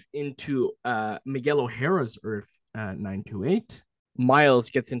arrive into Miguel O'Hara's Earth 928, Miles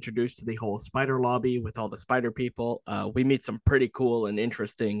gets introduced to the whole spider lobby with all the spider people. We meet some pretty cool and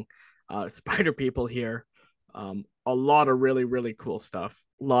interesting spider people here. A lot of really, really cool stuff.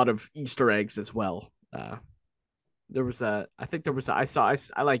 A lot of Easter eggs as well. There was a, I think there was, a, I saw,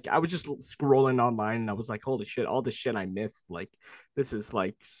 I like, I was just scrolling online and I was like, holy shit, all the shit I missed. Like, this is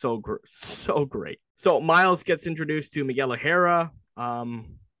like so great. So Miles gets introduced to Miguel O'Hara.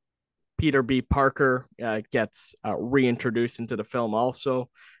 Peter B. Parker gets reintroduced into the film also.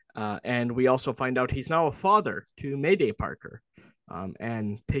 And we also find out he's now a father to Mayday Parker,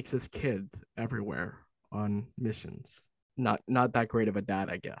 and takes his kid everywhere on missions. Not that great of a dad,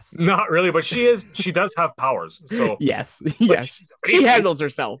 I guess. Not really, but she does have powers. So yes, yes, she handles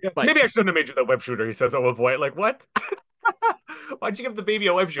herself. Yeah, but maybe I shouldn't have made you the web shooter. He says at one point, like, what? Why'd you give the baby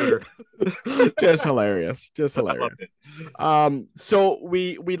a web shooter? just hilarious, just I loved hilarious. it. So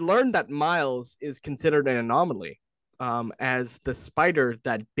we learned that Miles is considered an anomaly, as the spider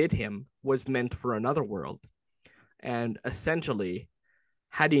that bit him was meant for another world, and essentially,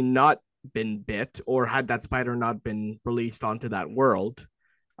 had he not been bit, or had that spider not been released onto that world,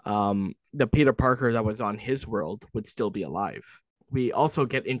 the Peter Parker that was on his world would still be alive. We also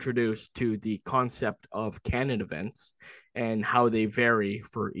get introduced to the concept of canon events and how they vary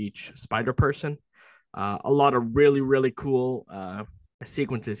for each spider person. A lot of really, really cool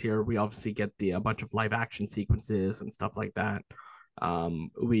sequences here. We obviously get a bunch of live action sequences and stuff like that.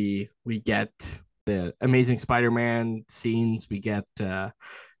 We get the Amazing Spider-Man scenes. We get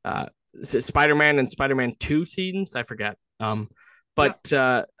Spider-Man and Spider-Man 2 scenes. I forget.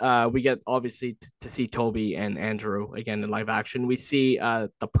 But we get obviously to see Toby and Andrew again in live action. We see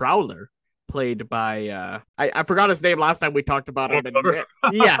the Prowler played by I forgot his name last time we talked about him. And,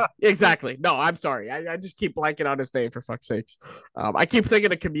 yeah, exactly. No, I'm sorry. I just keep blanking on his name for fuck's sakes. I keep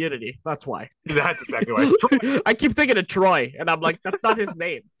thinking of Community. That's why. That's exactly why. I keep thinking of Troy, and I'm like, that's not his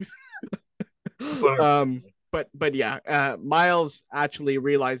name. But yeah, Miles actually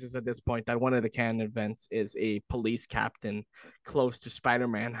realizes at this point that one of the canon events is a police captain close to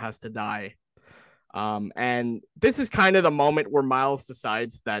Spider-Man has to die. And this is kind of the moment where Miles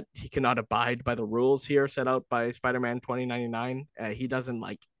decides that he cannot abide by the rules here set out by Spider-Man 2099. He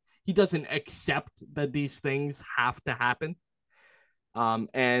doesn't accept that these things have to happen.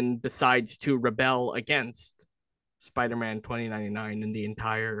 And decides to rebel against Spider-Man 2099 and the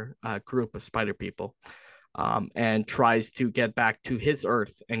entire group of spider people. And tries to get back to his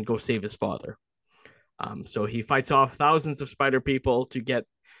Earth and go save his father. So he fights off thousands of spider people to get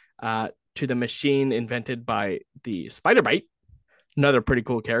to the machine invented by the Spider Bite, another pretty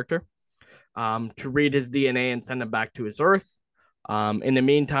cool character, to read his DNA and send him back to his Earth. In the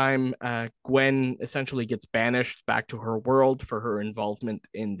meantime, Gwen essentially gets banished back to her world for her involvement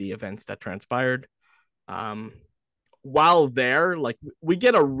in the events that transpired. While there, like, we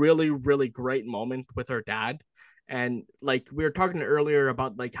get a really, really great moment with her dad. And like we were talking earlier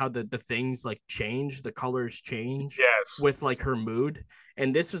about like how the things like change, the colors change, yes, with like her mood.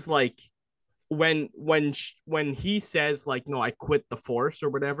 And this is like when he says like, no, I quit the force or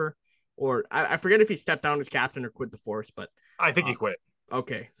whatever, or I forget if he stepped down as captain or quit the force, but I think he quit.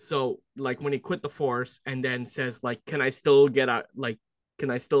 Okay, so like when he quit the force and then says like, can I still get a like,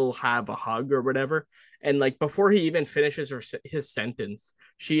 can I still have a hug or whatever? And like before he even finishes his sentence,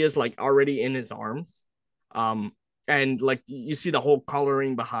 she is like already in his arms. And like you see the whole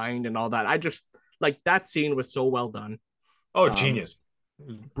coloring behind and all that. I just like that scene was so well done. Oh, genius.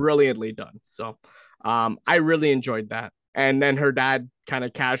 Brilliantly done. So I really enjoyed that. And then her dad kind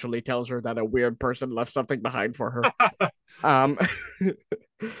of casually tells her that a weird person left something behind for her.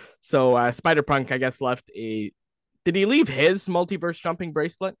 So Spider-Punk, I guess, left a. Did he leave his multiverse jumping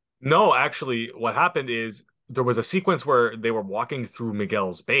bracelet? No, actually, what happened is there was a sequence where they were walking through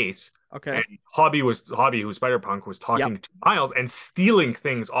Miguel's base. Okay. And Hobby, who's Spider-Punk, was talking to Miles and stealing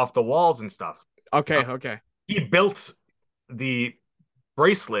things off the walls and stuff. Okay. He built the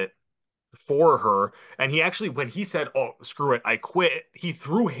bracelet for her, and he actually, when he said, "Oh, screw it, I quit," he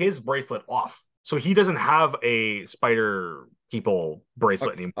threw his bracelet off. So he doesn't have a spider people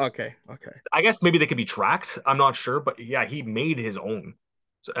bracelet anymore. Okay. I guess maybe they could be tracked. I'm not sure, but yeah, he made his own.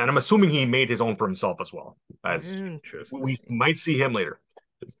 So, and I'm assuming he made his own for himself as well. As interesting. We might see him later.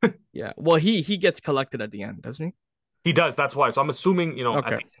 Yeah. Well, he gets collected at the end, doesn't he? He does. That's why. So I'm assuming, at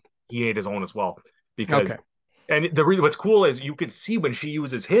the end, he ate his own as well. Because and what's cool is you can see when she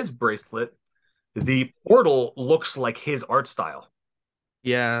uses his bracelet, the portal looks like his art style.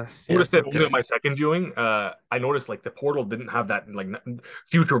 Yes, Noticed yes, it only okay. on my second viewing. I noticed like the portal didn't have that like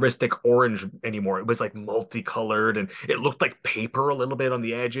futuristic orange anymore. It was like multicolored and it looked like paper a little bit on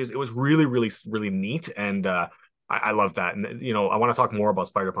the edges. It was really, really, really neat, and I love that. And I want to talk more about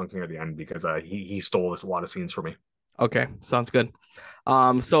Spider-Punk near the end because he stole this a lot of scenes for me. Okay, sounds good.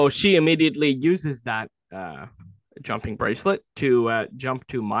 So she immediately uses that jumping bracelet to jump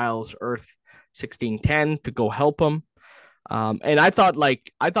to Miles Earth 1610 to go help him. And I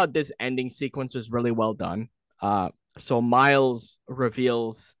thought this ending sequence was really well done. So Miles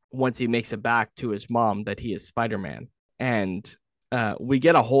reveals once he makes it back to his mom that he is Spider-Man, and we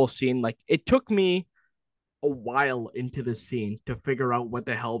get a whole scene. Like it took me a while into this scene to figure out what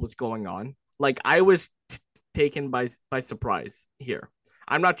the hell was going on. Like I was taken by surprise here.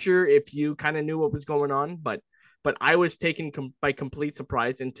 I'm not sure if you kind of knew what was going on, but I was taken by complete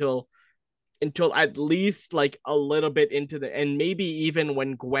surprise until at least like a little bit into the and maybe even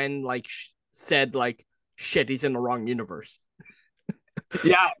when Gwen like said like shit he's in the wrong universe.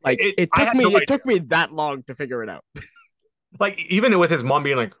 Yeah, Like I had no it idea. took me that long to figure it out. Like even with his mom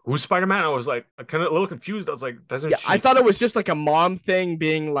being like, "Who's Spider-Man?" I was like, kind of a little confused. I was like, "Doesn't Yeah, I she?" thought it was just like a mom thing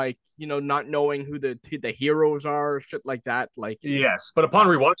being like, not knowing who the heroes are, shit like that. Like Yes, but upon uh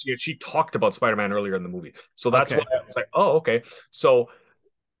rewatching it, she talked about Spider-Man earlier in the movie, so that's why okay. I was like, "Oh, okay." So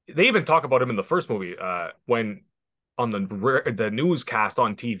they even talk about him in the first movie when on the newscast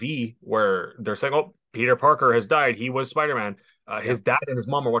on TV where they're saying, "Oh, Peter Parker has died. He was Spider-Man." Yeah. His dad and his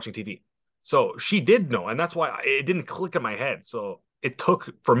mom are watching TV, so she did know, and that's why it didn't click in my head. So it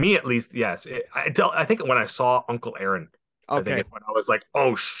took, for me at least, yes. I think when I saw Uncle Aaron, I think Okay. it's when I was like,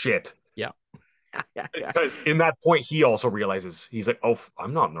 "Oh shit." Yeah. Yeah, yeah. Because in that point, he also realizes he's like, "Oh,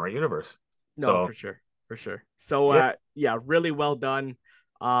 I'm not in the right universe." No, So for sure. For sure. So yeah, yeah, really well done.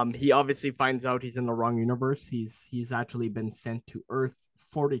 He obviously finds out he's in the wrong universe. He's actually been sent to Earth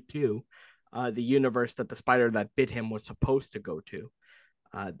 42, the universe that the spider that bit him was supposed to go to.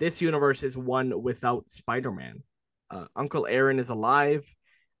 This universe is one without Spider-Man. Uncle Aaron is alive.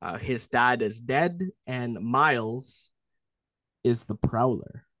 His dad is dead, and Miles is the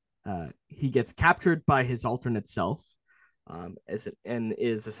Prowler. He gets captured by his alternate self, and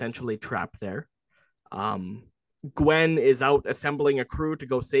is essentially trapped there. Um, Gwen is out assembling a crew to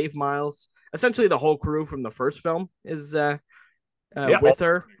go save Miles. Essentially, the whole crew from the first film is yeah. with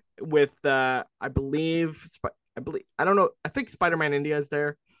her. With I believe I don't know. I think Spider-Man India is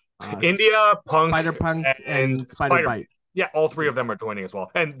there. India, Punk, Spider Punk and and Spider Spider. Bite. Yeah, all three Yeah. of them are joining as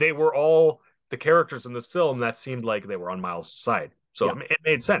well, and they were all the characters in this film that seemed like they were on Miles' side, so Yeah. it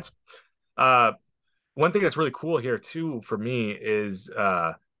made sense. Uh, One thing that's really cool here too for me is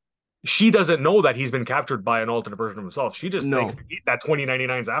she doesn't know that he's been captured by an alternate version of himself. She just thinks No. that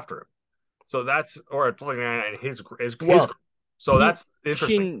 2099's after him. So that's or 2099 his. Well, So he that's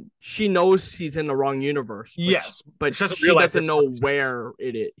interesting. she knows he's in the wrong universe, Yes, but she doesn't she realize doesn't his know circumstance. where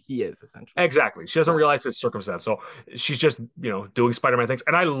he is essentially. Exactly. She doesn't Yeah. realize his circumstance. So she's just, doing Spider-Man things.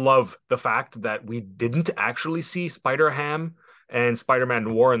 And I love the fact that we didn't actually see Spider-Ham and Spider-Man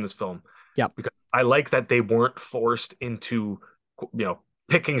Noir in this film Yeah. because I like that they weren't forced into,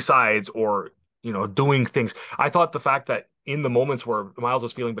 picking sides or, doing things. I thought the fact that in the moments where Miles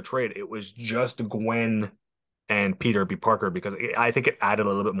was feeling betrayed, it was just Gwen and Peter B. Parker because I think it added a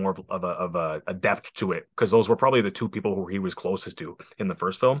little bit more of a depth to it because those were probably the two people who he was closest to in the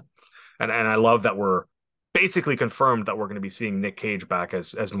first film. And I love that we're basically confirmed that we're going to be seeing Nick Cage back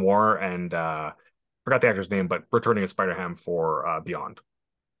as Noir and forgot the actor's name, but returning as Spider Ham for Beyond.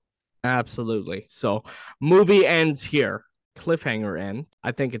 Absolutely. So, movie ends here. Cliffhanger end.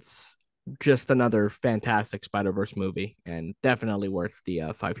 I think it's just another fantastic Spider Verse movie, and definitely worth the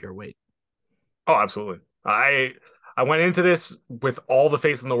 5 year wait. Oh, absolutely. I went into this with all the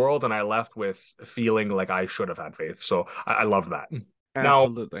faith in the world, and I left with feeling like I should have had faith. So I love that. Now,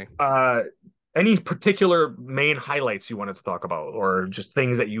 Absolutely. uh, any particular main highlights you wanted to talk about, or just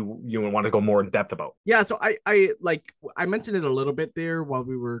things that you want to go more in depth about? Yeah, so I mentioned it a little bit there while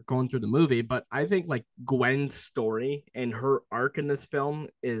we were going through the movie, but I think like Gwen's story and her arc in this film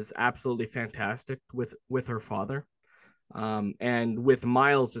is absolutely fantastic with her father. And with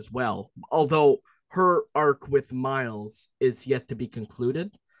Miles as well. Although her arc with Miles is yet to be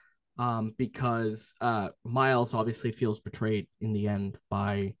concluded, because Miles obviously feels betrayed in the end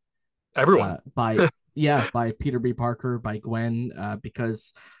Everyone. by yeah, by Peter B. Parker, by Gwen,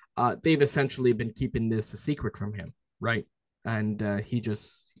 because they've essentially been keeping this a secret from him, right? And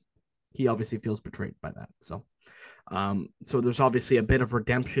he obviously feels betrayed by that. So So there's obviously a bit of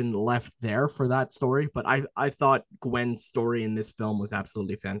redemption left there for that story, but I thought Gwen's story in this film was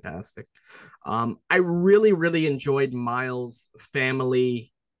absolutely fantastic. I really enjoyed Miles'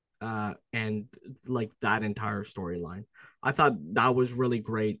 family and like that entire storyline. I thought that was really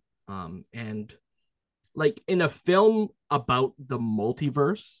great. And like in a film about the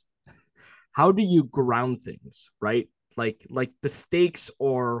multiverse, how do you ground things, right? Like the stakes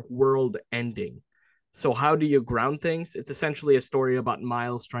are world ending. So how do you ground things? It's essentially a story about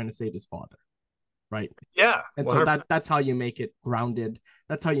Miles trying to save his father, right? Yeah, And so 100%. that's how you make it grounded.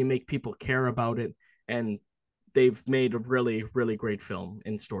 That's how you make people care about it. And they've made a really great film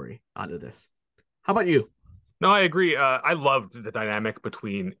and story out of this. How about you? No, I agree. I loved the dynamic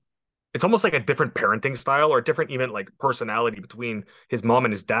between it's almost like a different parenting style or a different even like personality between his mom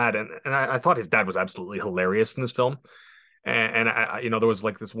and his dad. And I thought his dad was absolutely hilarious in this film. And there was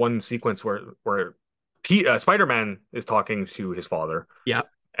like this one sequence where Spider-Man is talking to his father, Yeah.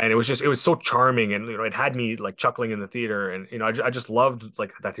 and it was so charming, and it had me like chuckling in the theater, and I just loved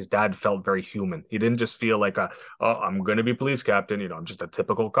like that his dad felt very human. He didn't just feel like oh, I'm gonna be police captain, I'm just a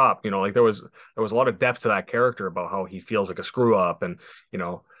typical cop. Like there was a lot of depth to that character about how he feels like a screw up, and you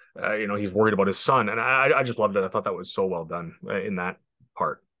know he's worried about his son, and I just loved it. I thought that was so well done in that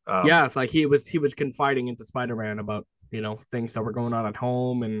part. Yeah, it's like he was confiding into Spider-Man about, things that were going on at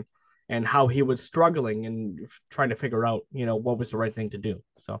home and how he was struggling and trying to figure out, what was the right thing to do.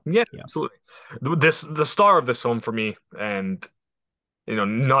 So, Yeah, yeah. absolutely. The star of this film for me, and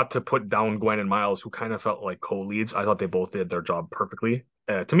not to put down Gwen and Miles, who kind of felt like co-leads. I thought they both did their job perfectly.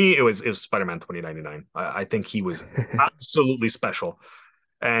 To me, it was Spider-Man 2099. I think he was absolutely special.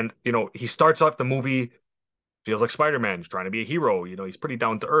 And he starts off the movie feels like Spider-Man. He's trying to be a hero. He's pretty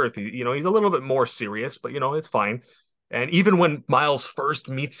down to earth. He's a little bit more serious, but it's fine. And even when Miles first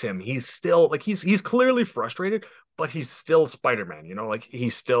meets him, he's still like he's clearly frustrated, but he's still Spider-Man. Like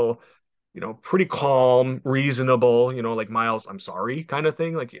he's still pretty calm, reasonable, like Miles, I'm sorry, kind of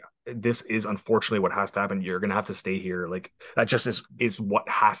thing. Like, yeah, this is unfortunately what has to happen. You're gonna have to stay here. Like that just is what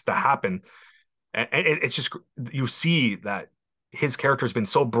has to happen. And it's just you see that his character's been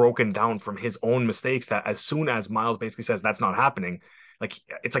so broken down from his own mistakes that as soon as Miles basically says that's not happening, like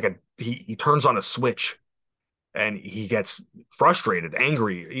it's like he turns on a switch and he gets frustrated,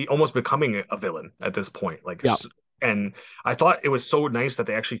 angry, he almost becoming a villain at this point. Like, Yeah. and I thought it was so nice that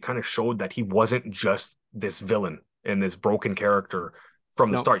they actually kind of showed that he wasn't just this villain and this broken character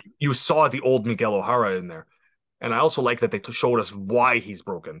from the No. start. You saw the old Miguel O'Hara in there. And I also like that they showed us why he's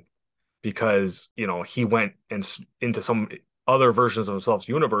broken because he went into some other versions of himself's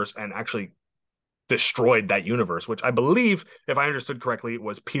universe and actually destroyed that universe, which I believe, if I understood correctly,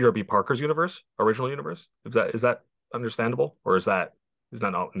 was Peter B. Parker's universe, original universe. Is that understandable, or is that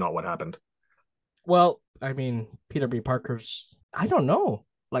not what happened? Well, I mean, Peter B. Parker's, I don't know.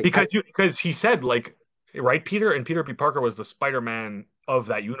 Like, Because he said like right, Peter B. Parker was the Spider-Man of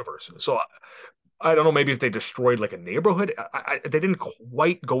that universe. So I don't know, maybe if they destroyed like a neighborhood. They didn't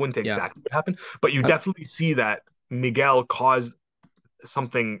quite go into yeah. exactly what happened, but you I, definitely see that Miguel caused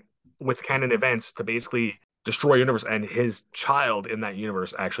something with canon events to basically destroy a universe, and his child in that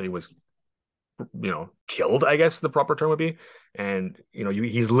universe actually was, killed, I guess the proper term would be. And,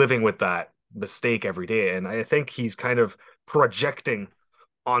 he's living with that mistake every day. And I think he's kind of projecting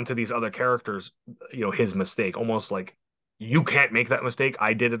onto these other characters, his mistake, almost like you can't make that mistake.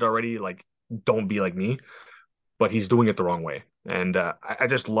 I did it already. Like, don't be like me. But he's doing it the wrong way. And I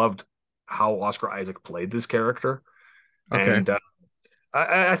just loved how Oscar Isaac played this character. okay. And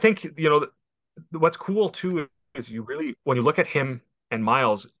I think, what's cool too is you really, when you look at him and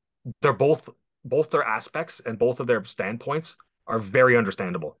Miles, they're both their aspects and both of their standpoints are very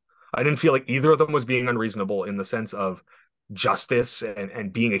understandable. I didn't feel like either of them was being unreasonable in the sense of justice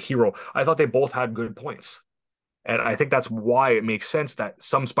and being a hero. I thought they both had good points. And I think that's why it makes sense that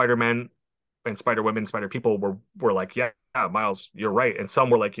some Spider-Man and Spider-Women, Spider-People were like, yeah, Miles, you're right. And some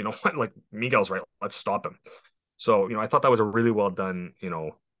were like, you know what, like Miguel's right. Let's stop him. So, I thought that was a really well done,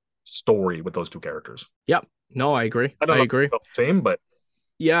 story with those two characters. Yep. No, I agree. I I don't know if you agree. felt the same, but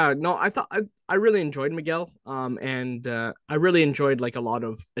Yeah, no, I thought I really enjoyed Miguel. And I really enjoyed like a lot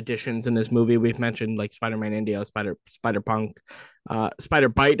of additions in this movie. We've mentioned like Spider-Man India, Spider Punk, Spider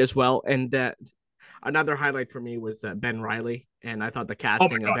Bite as well. And another highlight for me was Ben Riley, and I thought the oh my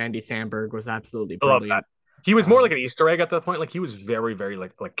casting of God, Andy Samberg was absolutely I love that. brilliant. He was more like Um, an Easter egg at that point. Like he was very, very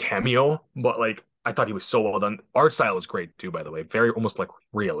like cameo, but like I thought he was so well done. Art style was great too, by the way. Very almost like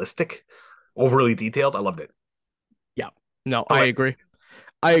realistic, overly detailed. I loved it. yeah, no, I I like agree.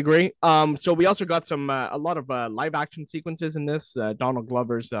 I agree. So we also got a lot of live action sequences in this. Donald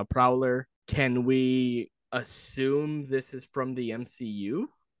Glover's Prowler. Can we assume this is from the MCU.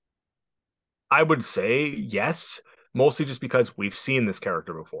 I would say yes, mostly just because we've seen this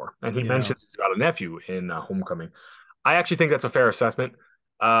character before, and he Yeah. mentions he's got a nephew in Homecoming. I actually think that's a fair assessment.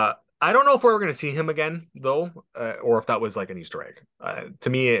 I don't know if we're going to see him again though, or if that was like an Easter egg. To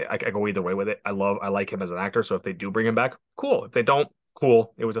me, I go either way with it. I like him as an actor, so if they do bring him back, cool. If they don't,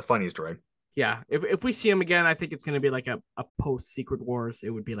 cool. It was a fun Easter egg Yeah, if we see him again, I think it's going to be like a post Secret Wars. It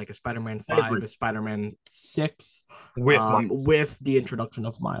would be like a Spider-Man I 5, agree a Spider-Man 6, with my with the introduction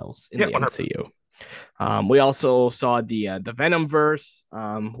of Miles in yeah, the 100%. MCU. We also saw the Venom verse,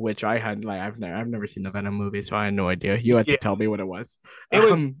 which I had like I've never seen the Venom movie, so I had no idea. You had to Yeah, tell me what it was. it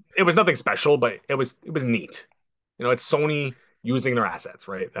was Um, it was nothing special, but it was neat. It's Sony using their assets,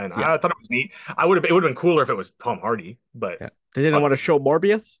 right? And yeah, I thought it was neat. It would have been cooler if it was Tom Hardy, but yeah. They didn't fuck want to show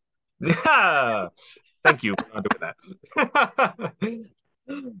Morbius. yeah. Thank you for not doing that.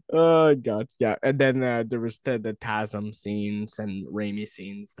 Oh god, yeah. And then there was the TASM scenes and Raimi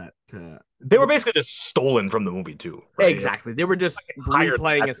scenes that They were basically just stolen from the movie too, right? exactly. They were just Hired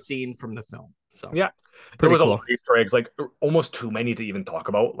replaying that. a scene from the film. So Yeah. There pretty was a lot cool. of Easter eggs, like almost too many to even talk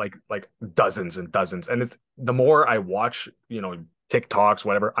about, like dozens and dozens. And it's the more I watch, TikToks,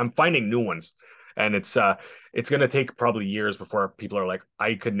 whatever, I'm finding new ones. And it's gonna take probably years before people are like,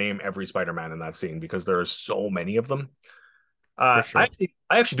 I could name every Spider-Man in that scene because there are so many of them. For I sure.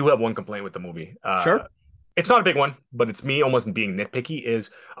 actually do have one complaint with the movie. Sure. It's not a big one, but it's me almost being nitpicky.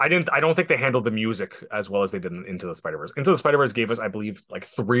 I don't think they handled the music as well as they did in Into the Spider-Verse. Into the Spider-Verse gave us, I believe, like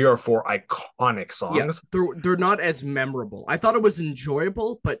 3 or 4 iconic Yeah, songs. they're not as memorable. I thought it was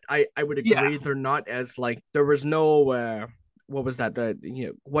enjoyable, but I would Yeah, agree they're not as like there was no what was that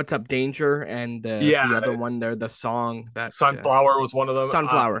What's Up Danger and yeah. the other one there the song that Sunflower was one of them.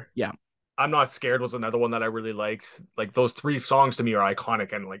 Sunflower. Yeah. I'm Not Scared was another one that I really liked. Like those 3 songs to me are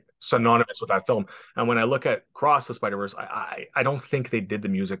iconic and like synonymous with that film. And when I look at Cross the Spider-Verse, I don't think they did the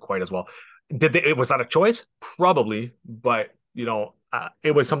music quite as well. Did they? Was that a choice? Probably, but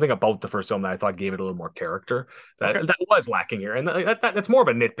it was something about the first film that I thought gave it a little more character Okay. that was lacking here. And that's more of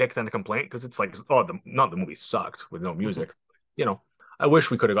a nitpick than a complaint because it's like, oh, not the movie sucked with no Mhm. music. You know, I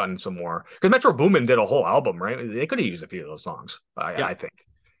wish we could have gotten some more because Metro Boomin did a whole album, right? They could have used a few of those songs. Yep. I think.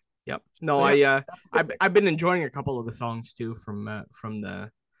 Yep. No, But yeah, I've been enjoying a couple of the songs too from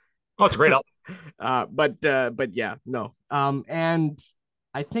the oh, it's a great album. but yeah, no. And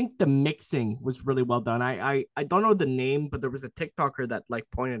I think the mixing was really well done. I don't know the name, but there was a TikToker that like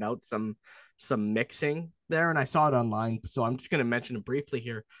pointed out some mixing there, and I saw it online. So I'm just gonna mention it briefly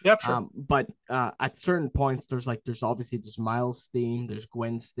here. Yeah, sure. But at certain points, there's obviously there's Miles' theme, there's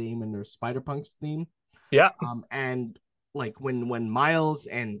Gwen's theme, and there's Spider Punk's theme. Yeah, And like when Miles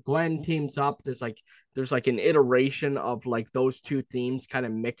and Gwen teams up, there's like an iteration of like those two themes kind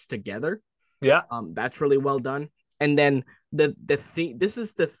of mixed together. yeah, That's really well done. And then the theme, this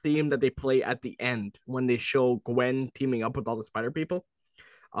is the theme that they play at the end when they show Gwen teaming up with all the spider people.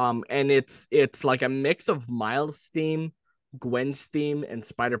 And it's like a mix of Miles' theme, Gwen's theme, and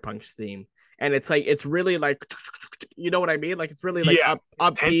Spider Punk's theme. And it's like it's really like you know what I mean? Like it's really like yeah.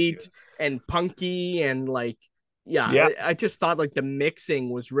 upbeat and punky and like yeah, Yeah, I just thought like the mixing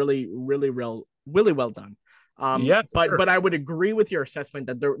was really well done. yeah, for But sure. I would agree with your assessment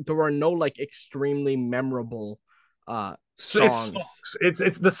that there were no like extremely memorable So it's songs. songs.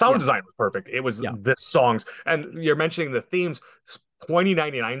 It's the sound Yeah, design was perfect. It was yeah, the songs, and you're mentioning the themes.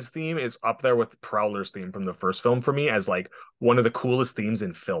 2099's theme is up there with Prowler's theme from the first film for me as like one of the coolest themes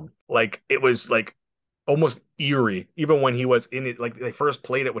in film. Like it was like almost eerie, even when he was in it. Like they first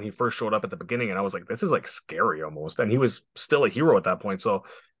played it when he first showed up at the beginning, and I was like, this is like scary almost. And he was still a hero at that point. So,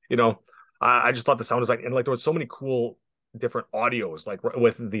 you know, I just thought the sound design and like there was so many cool different audios, like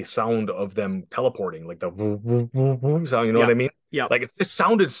with the sound of them teleporting, like the woo, woo, woo, woo sound. You know what yeah, I mean? yeah. Like it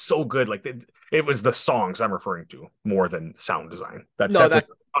sounded so good. Like it was the songs I'm referring to more than sound design. That's No,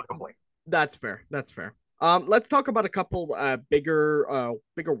 definitely not a complaint. that's fair. That's fair. Let's talk about a couple bigger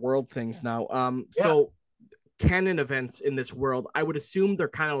world things now. Yeah, So canon events in this world, I would assume they're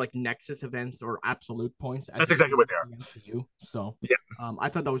kind of like Nexus events or absolute points as that's it's exactly in what they are. the MCU. So Yeah, I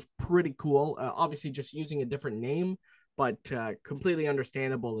thought that was pretty cool. Obviously, just using a different name, but completely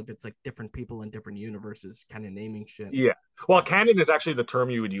understandable if it's like different people in different universes kind of naming shit. yeah. Well, Um, canon is actually the term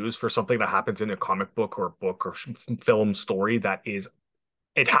you would use for something that happens in a comic book or film story that is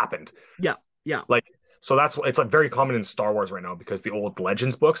it happened. yeah, yeah, Like, so that's it's like very common in Star Wars right now because the old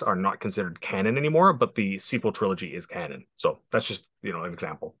Legends books are not considered canon anymore, but the sequel trilogy is canon. So that's just, an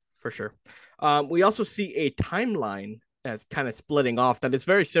example. for sure. We also see a timeline as kind of splitting off that is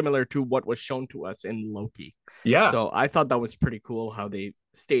very similar to what was shown to us in Loki. Yeah. So I thought that was pretty cool how they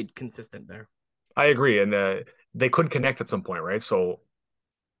stayed consistent there. I agree, and they couldn't connect at some point, right? So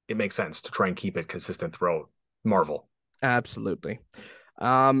it makes sense to try and keep it consistent throughout Marvel. Absolutely.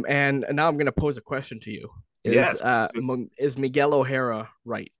 And now I'm gonna pose a question to you. Yes. Is Miguel O'Hara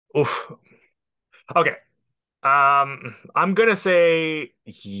right? Oof. Okay. I'm gonna say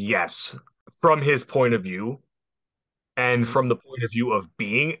yes from his point of view and Mhm. from the point of view of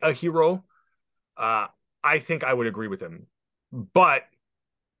being a hero. Uh, I think I would agree with him, but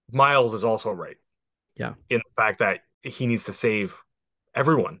Miles is also right Yeah. in the fact that he needs to save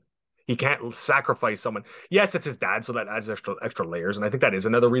everyone. He can't sacrifice someone. Yes, it's his dad, so that adds extra layers, and I think that is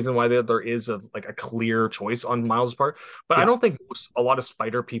another reason why there is like a clear choice on Miles' part. But I Yeah. don't think a lot of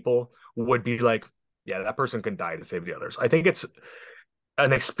Spider people would be like, yeah, that person can die to save the others. I think it's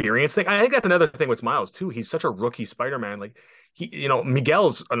an experience thing. I think that's another thing with Miles too. He's such a rookie Spider-Man. Like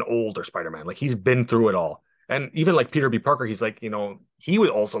Miguel's an older Spider-Man. Like he's been through it all. And even like Peter B. Parker, he's like, he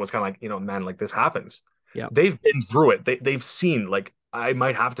was kind of like, man, like this happens. Yeah. They've been through it. They've seen like I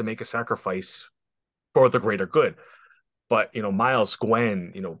might have to make a sacrifice for the greater good. But Miles,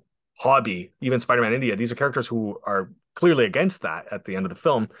 Gwen, Hobby, even Spider-Man India, these are characters who are clearly against that at the end of the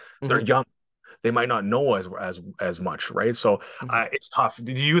film. They're Hmm. young, they might not know as much, right? So Hmm. it's tough.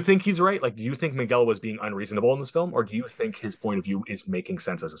 Do you think he's right? Like, do you think Miguel was being unreasonable in this film, or do you think his point of view is making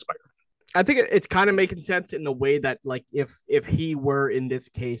sense as a Spider? I think it's kind of making sense in the way that like if he were in this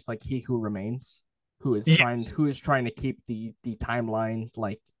case like he who remains, Yes, who is trying to keep the timeline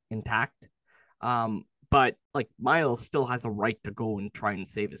like intact. But like Miles still has a right to go and try and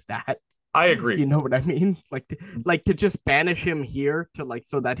save his dad. I agree. You know what I mean? Like to just banish him here to like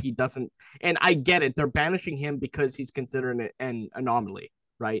so that he doesn't. And I get it. They're banishing him because he's considered an anomaly,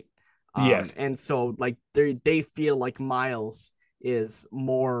 right? Yes, And so like they feel like Miles is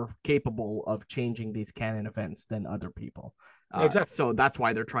more capable of changing these canon events than other people. exactly. So that's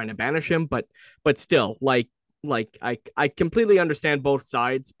why they're trying to banish him. But still, like I completely understand both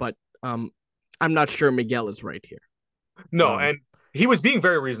sides, but I'm not sure Miguel is right here. No, Um, and he was being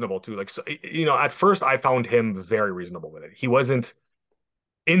very reasonable too. Like, so, at first I found him very reasonable with it. He wasn't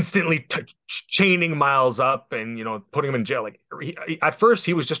instantly chaining Miles up and putting him in jail. Like at first,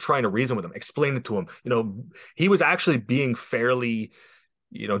 he was just trying to reason with him, explain it to him. He was actually being fairly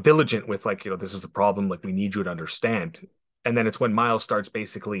diligent with like, this is the problem. Like we need you to understand. And then it's when Miles starts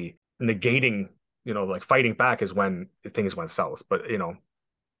basically negating, like fighting back is when things went south. But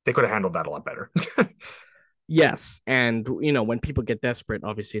they could have handled that a lot better. yes, and when people get desperate,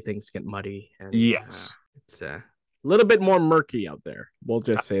 obviously things get muddy, and Yes. it's a little bit more murky out there. We'll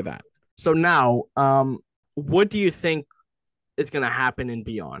just say that. So now, what do you think is going to happen in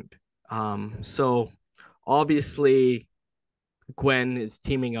Beyond? So obviously Gwen is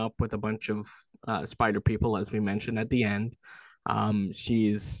teaming up with a bunch of spider people, as we mentioned at the end.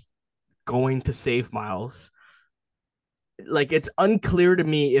 She's going to save Miles. Like it's unclear to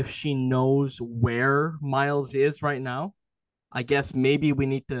me if she knows where Miles is right now. I guess maybe we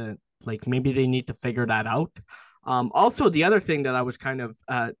need to like maybe they need to figure that out. Also, the other thing that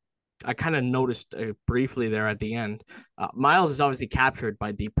I kind of noticed briefly there at the end, Miles is obviously captured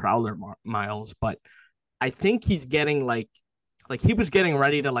by the Prowler Miles, but I think he's getting like he was getting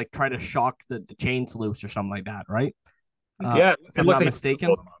ready to like try to shock the chains loose or something like that, right? Yeah, If it I'm looked not like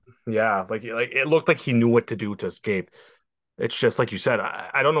mistaken. yeah, like it looked like he knew what to do to escape. It's just like you said,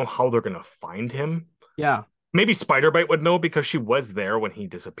 I don't know how they're gonna find him. Yeah. Maybe Spider-Bite would know because she was there when he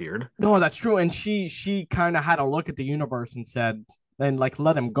disappeared. No, that's true. And she kind of had a look at the universe and said, and like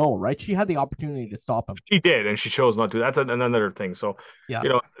let him go, right? She had the opportunity to stop him. She did, and she chose not to. That's another thing. So, Yeah.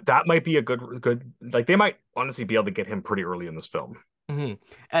 that might be a good like they might honestly be able to get him pretty early in this film. Hmm.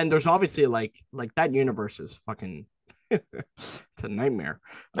 And there's obviously like that universe is fucking it's a nightmare.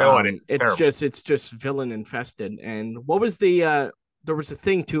 Oh, it is. It's It's terrible. just villain infested. And what was the there was a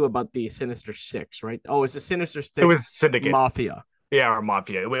thing too about the Sinister Six, right? Oh, it's the Sinister It was Six Syndicate. Mafia. Yeah, or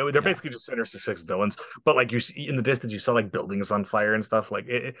Mafia. They're Yeah. basically just Sinister Six villains. But like you see in the distance, you saw like buildings on fire and stuff. Like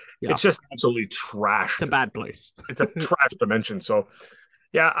Yeah. it's just absolutely It's a trashed. bad place. It's a trash dimension. So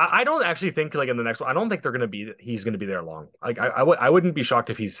yeah, I don't actually think like in the next one. I don't think he's gonna be there long. Like I wouldn't be shocked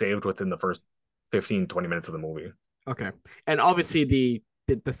if he's saved within the first 15-20 minutes of the movie. Okay. And obviously the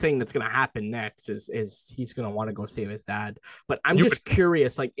thing that's gonna happen next is he's gonna want to go save his dad. But I'm You would just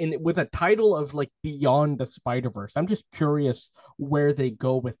curious, like in with a title of like Beyond the Spider Verse, I'm just curious where they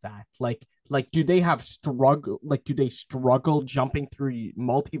go with that. Like do they have struggle? Like do they struggle jumping through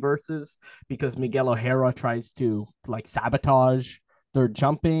multiverses because Miguel O'Hara tries to like sabotage their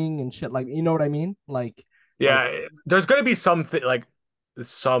jumping and shit? Like you know what I mean? Like Yeah, there's gonna be something like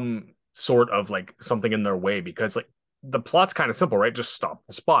some sort of like something in their way because like the plot's kind of simple, right? Just stop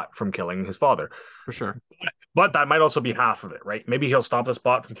the Spot from killing his father. For sure. But that might also be half of it, right? Maybe he'll stop the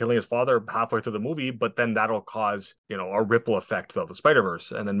Spot from killing his father halfway through the movie, but then that'll cause, a ripple effect of the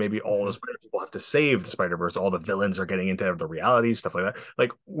Spider-Verse. And then maybe all the Mhm. Spider people have to save the Spider-Verse. All the villains are getting into the reality, stuff like that.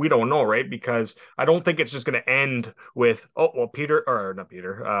 Like, we don't know, right? Because I don't think it's just going to end with, oh, well, Peter, or not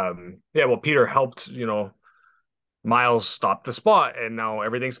Peter. Yeah, well, Peter helped, Miles stopped the Spot and now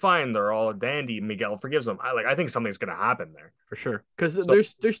everything's fine. They're all dandy. Miguel forgives them. I think something's going to happen there. For sure. Because So,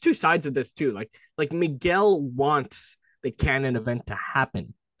 there's two sides of this too. Like Miguel wants the canon event to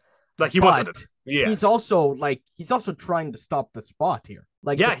happen, like, he wants it. but Yes. he's also trying to stop the Spot here.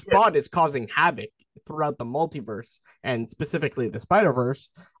 Like the Yeah, yeah. Spot is causing havoc throughout the multiverse and specifically the Spider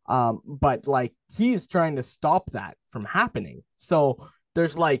Verse. But like he's trying to stop that from happening. So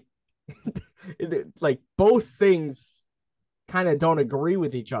there's like both things kind of don't agree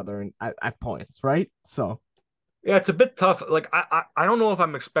with each other at points, right? So Yeah, it's a bit tough. Like, I don't know if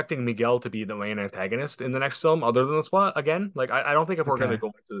I'm expecting Miguel to be the main antagonist in the next film, other than the Spot again. Like, I don't think if we're gonna okay, go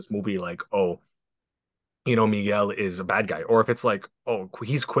into this movie like, oh, Miguel is a bad guy, or if it's like, oh,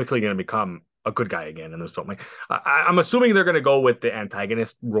 he's quickly gonna become a good guy again in this film. Like, I'm assuming they're gonna go with the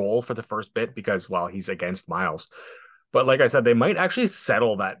antagonist role for the first bit because, well, he's against Miles. But like I said, they might actually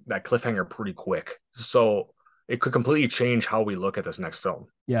settle that cliffhanger pretty quick. So it could completely change how we look at this next film.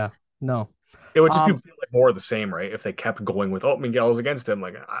 yeah, no, It would just be um, feel like more of the same, right? If they kept going with, oh, Miguel's against him.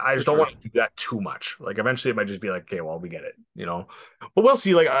 Like, I for just don't sure. want to do that too much. Like, eventually it might just be like, okay, well, we get it. But we'll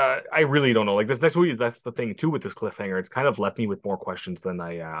see. Like, I really don't know. Like, this next movie, that's the thing too with this cliffhanger. It's kind of left me with more questions than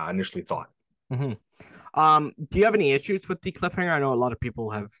I initially thought. Hmm. Do you have any issues with the cliffhanger? I know a lot of people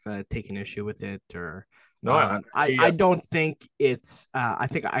have taken issue with it, or No, I don't think it's. I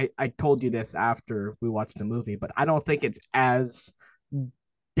think I told you this after we watched the movie, but I don't think it's as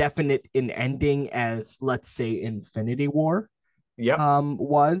definite in ending as, let's say, Infinity War yep,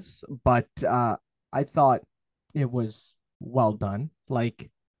 was, but I thought it was well done. Like,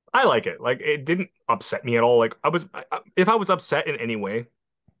 I like it. Like, it didn't upset me at all. Like, if I was upset in any way,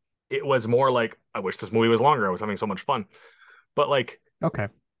 it was more like, I wish this movie was longer. I was having so much fun. But like, okay,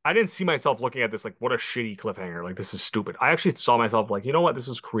 I didn't see myself looking at this like, what a shitty cliffhanger. Like, this is stupid. I actually saw myself like, you know what? This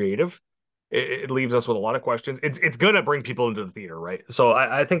is creative. It leaves us with a lot of questions. It's gonna bring people into the theater, right? So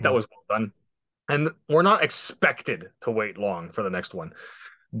I think that mhm, was well done. And we're not expected to wait long for the next one.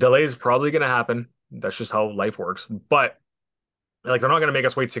 Delays probably gonna happen. That's just how life works. But like, they're not gonna make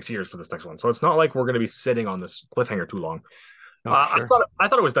us wait 6 years for this next one. So it's not like we're gonna be sitting on this cliffhanger too long. no, for I sure. thought I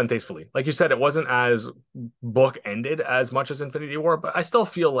thought it was done tastefully. Like you said, it wasn't as book ended as much as Infinity War, but I still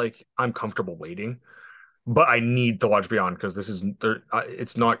feel like I'm comfortable waiting. But I need to watch Beyond because this is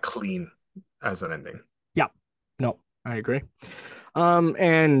it's not clean as an ending. Yeah, no, I agree.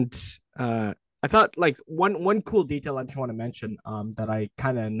 And I thought like one cool detail I just want to mention that I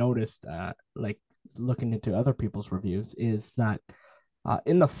kind of noticed like looking into other people's reviews is that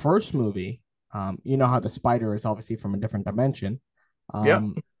in the first movie, you know how the spider is obviously from a different dimension. Yeah,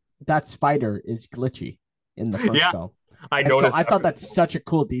 Um, that spider is glitchy in the first yeah, film. I And so noticed I that. thought that's such a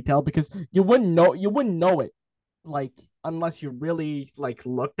cool detail because you wouldn't know it like unless you really like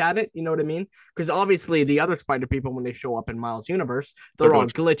looked at it, you know what I mean? Because obviously the other spider people when they show up in Miles universe, They're they're all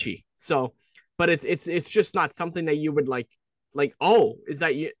glitchy. glitchy. So but it's just not something that you would like oh, is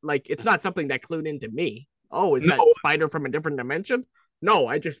that you like it's not something that clued into me. Oh, is that No, spider from a different dimension? No,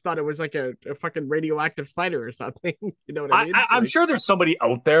 I just thought it was like a fucking radioactive spider or something. You know what I mean? I'm Like, sure there's somebody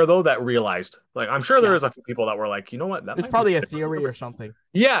out there though that realized. Like, I'm sure there yeah, is a few people that were like, you know what, that it's might be probably a a different theory or universe. something.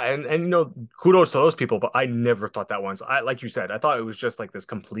 Yeah, and kudos to those people, but I never thought that once. I like you said, I thought it was just like this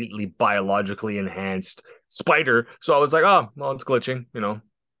completely biologically enhanced spider. So I was like, oh, well, it's glitching.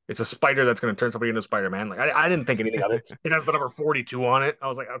 It's a spider that's going to turn somebody into Spider-Man. Like, I didn't think anything of it. It has the number 42 on it. I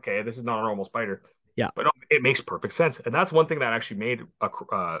was like, okay, this is not a normal spider. Yeah, But no, it makes perfect sense, and that's one thing that actually made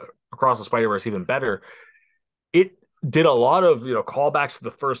Across the Spider-Verse even better. It did a lot of callbacks to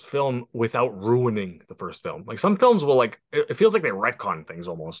the first film without ruining the first film. Like, some films will, like, it feels like they retcon things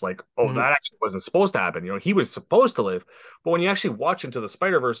almost, like, oh, mhm, that actually wasn't supposed to happen. He was supposed to live, but when you actually watch Into the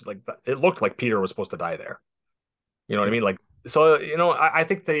Spider-Verse, like, it looked like Peter was supposed to die there. You know what I yeah, mean? Like, so I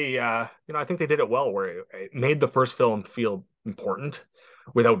think I think they did it well, where it made the first film feel important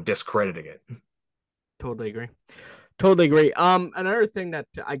without discrediting it. totally agree. Totally agree. Another thing that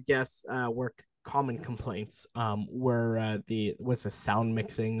I guess were common complaints were the sound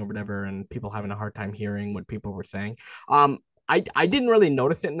mixing or whatever, and people having a hard time hearing what people were saying. I didn't really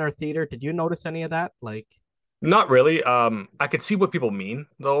notice it in our theater. Did you notice any of that? Like, Not really. I could see what people mean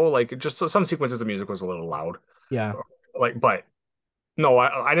though. Like, just some sequences of music was a little loud. yeah, Like, but no,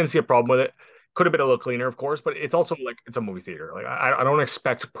 I didn't see a problem with it. Could have been a little cleaner, of course, but it's also like it's a movie theater. Like I don't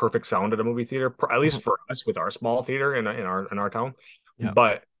expect perfect sound at a movie theater, at least for us with our small theater in our town. Yeah.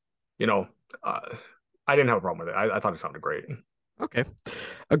 But you know, uh, I didn't have a problem with it. I thought it sounded great. Okay.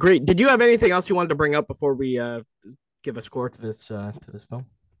 Agreed. Did you have anything else you wanted to bring up before we give a score to this film?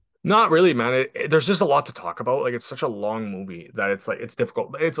 Not really, man. There's just a lot to talk about. Like it's such a long movie that it's like it's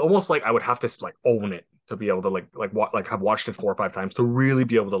difficult. It's almost like I would have to like own it to be able to like have watched it 4 or 5 times to really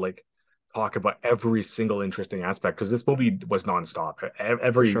be able to like talk about every single interesting aspect because this movie was nonstop. For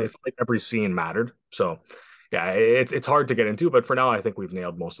Every sure. if like every scene mattered. So yeah, it's hard to get into, but for now I think we've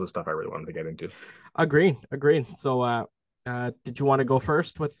nailed most of the stuff I really wanted to get into. Agreed. Agreed. So did you want to go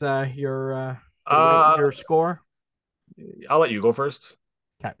first with Uh, your score? I'll let you go first.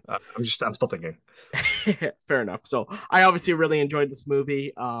 Okay. I'm still thinking. Fair enough. So I obviously really enjoyed this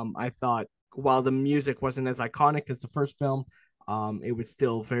movie. I thought while the music wasn't as iconic as the first film, it was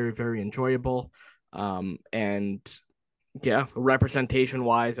still very, very enjoyable. And yeah, representation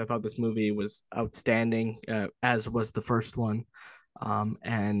wise, I thought this movie was outstanding, as was the first one.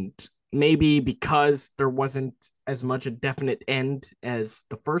 And maybe because there wasn't as much a definite end as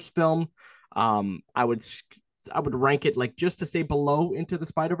the first film, um, I would I would rank it like just to say below Into the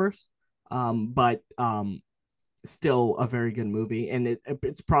Spider Verse, but still a very good movie, and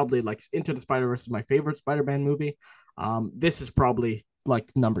it's probably like Into the Spider Verse is my favorite Spider Man movie. This is probably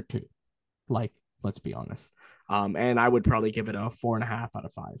like number two. Like, let's be honest. And I would probably give it a 4.5 out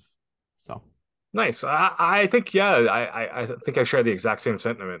of 5. So Nice. I think yeah, I think I share the exact same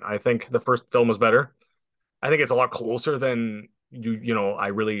sentiment. I think the first film was better. I think it's a lot closer than I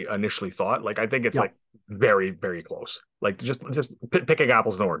really initially thought. Like I think it's yeah, like very, very close. Like just picking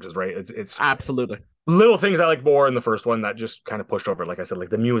apples and oranges, right? It's absolutely. little things I like more in the first one that just kind of pushed over. Like I said, like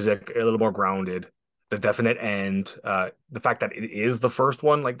the music, a little more grounded, the definite end, the fact that it is the first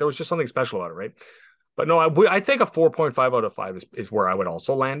one, like there was just something special about it, right? But no, I think a 4.5 out of 5 is where I would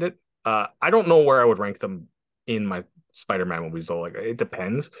also land it. I don't know where I would rank them in my Spider-Man movies though. Like it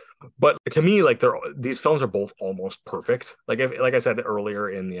depends. But to me, like these films are both almost perfect. Like I said earlier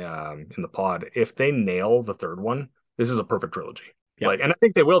in the pod, if they nail the third one, this is a perfect trilogy. Yeah, Like, and I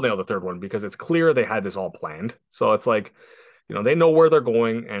think they will nail the third one because it's clear they had this all planned. So it's like, they know where they're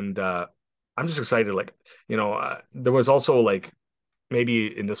going, and I'm just excited. Like, there was also like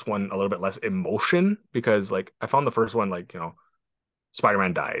maybe in this one a little bit less emotion because like I found the first one like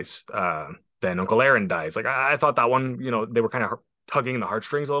Spider-Man dies, then Uncle Aaron dies. Like I thought that one, they were kind of tugging the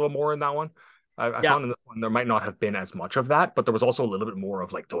heartstrings a little more in that one. I yeah, found in this one there might not have been as much of that, but there was also a little bit more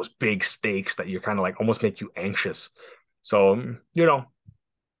of like those big stakes that you kind of like almost make you anxious. So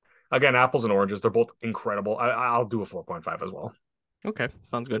again, apples and oranges, they're both incredible. I'll do a 4.5 as well. okay,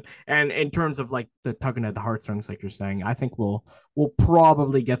 sounds good. And in terms of like the tugging at the heartstrings, like you're saying, I think we'll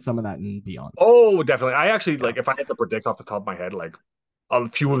probably get some of that in Beyond. Oh, definitely. I actually Yeah, like if I had to predict off the top of my head, like a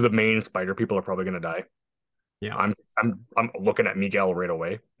few of the main spider people are probably gonna die. yeah. I'm looking at Miguel right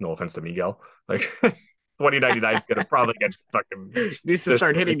away. No offense to Miguel. Like 2099 is gonna probably get fucking Needs to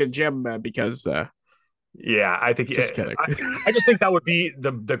start destroyed. hitting the gym because Yeah, I think just kidding. I just think that would be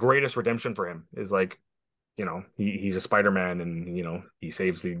the greatest redemption for him is like, he's a Spider-Man and he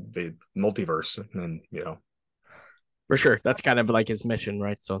saves the multiverse and For sure. That's kind of like his mission,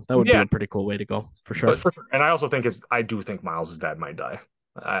 right? So that would be yeah, a pretty cool way to go for but sure. for sure. And I also think I do think Miles' dad might die.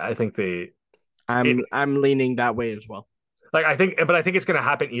 I think it I'm leaning that way as well. like I think it's gonna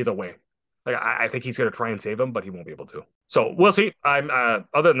happen either way. Like I think he's gonna try and save him, but he won't be able to. So we'll see. I'm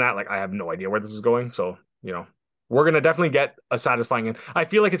other than that, like I have no idea where this is going. So we're gonna definitely get a satisfying end. I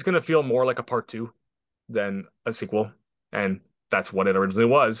feel like it's gonna feel more like a part two than a sequel, and that's what it originally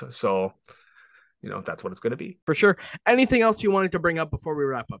was. So that's what it's gonna be. For sure. Anything else you wanted to bring up before we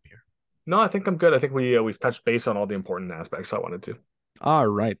wrap up here? No, I think I'm good. I think we've touched base on all the important aspects I wanted to. All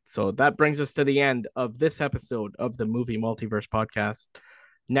right. So that brings us to the end of this episode of the Movie Multiverse podcast.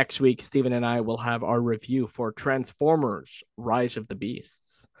 Next week, Steven and I will have our review for Transformers Rise of the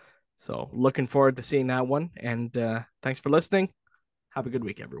Beasts. So looking forward to seeing that one. And thanks for listening. Have a good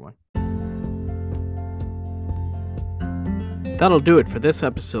week, everyone. That'll do it for this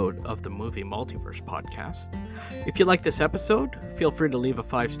episode of the Movie Multiverse podcast. If you like this episode, feel free to leave a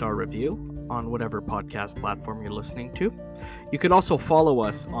 5-star review on whatever podcast platform you're listening to. You can also follow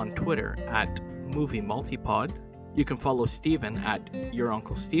us on Twitter at Movie Multipod. You can follow Steven at Your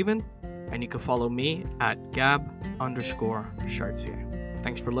Uncle Steven, and you can follow me at Gab_Chartier.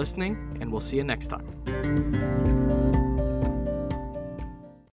 Thanks for listening, and we'll see you next time.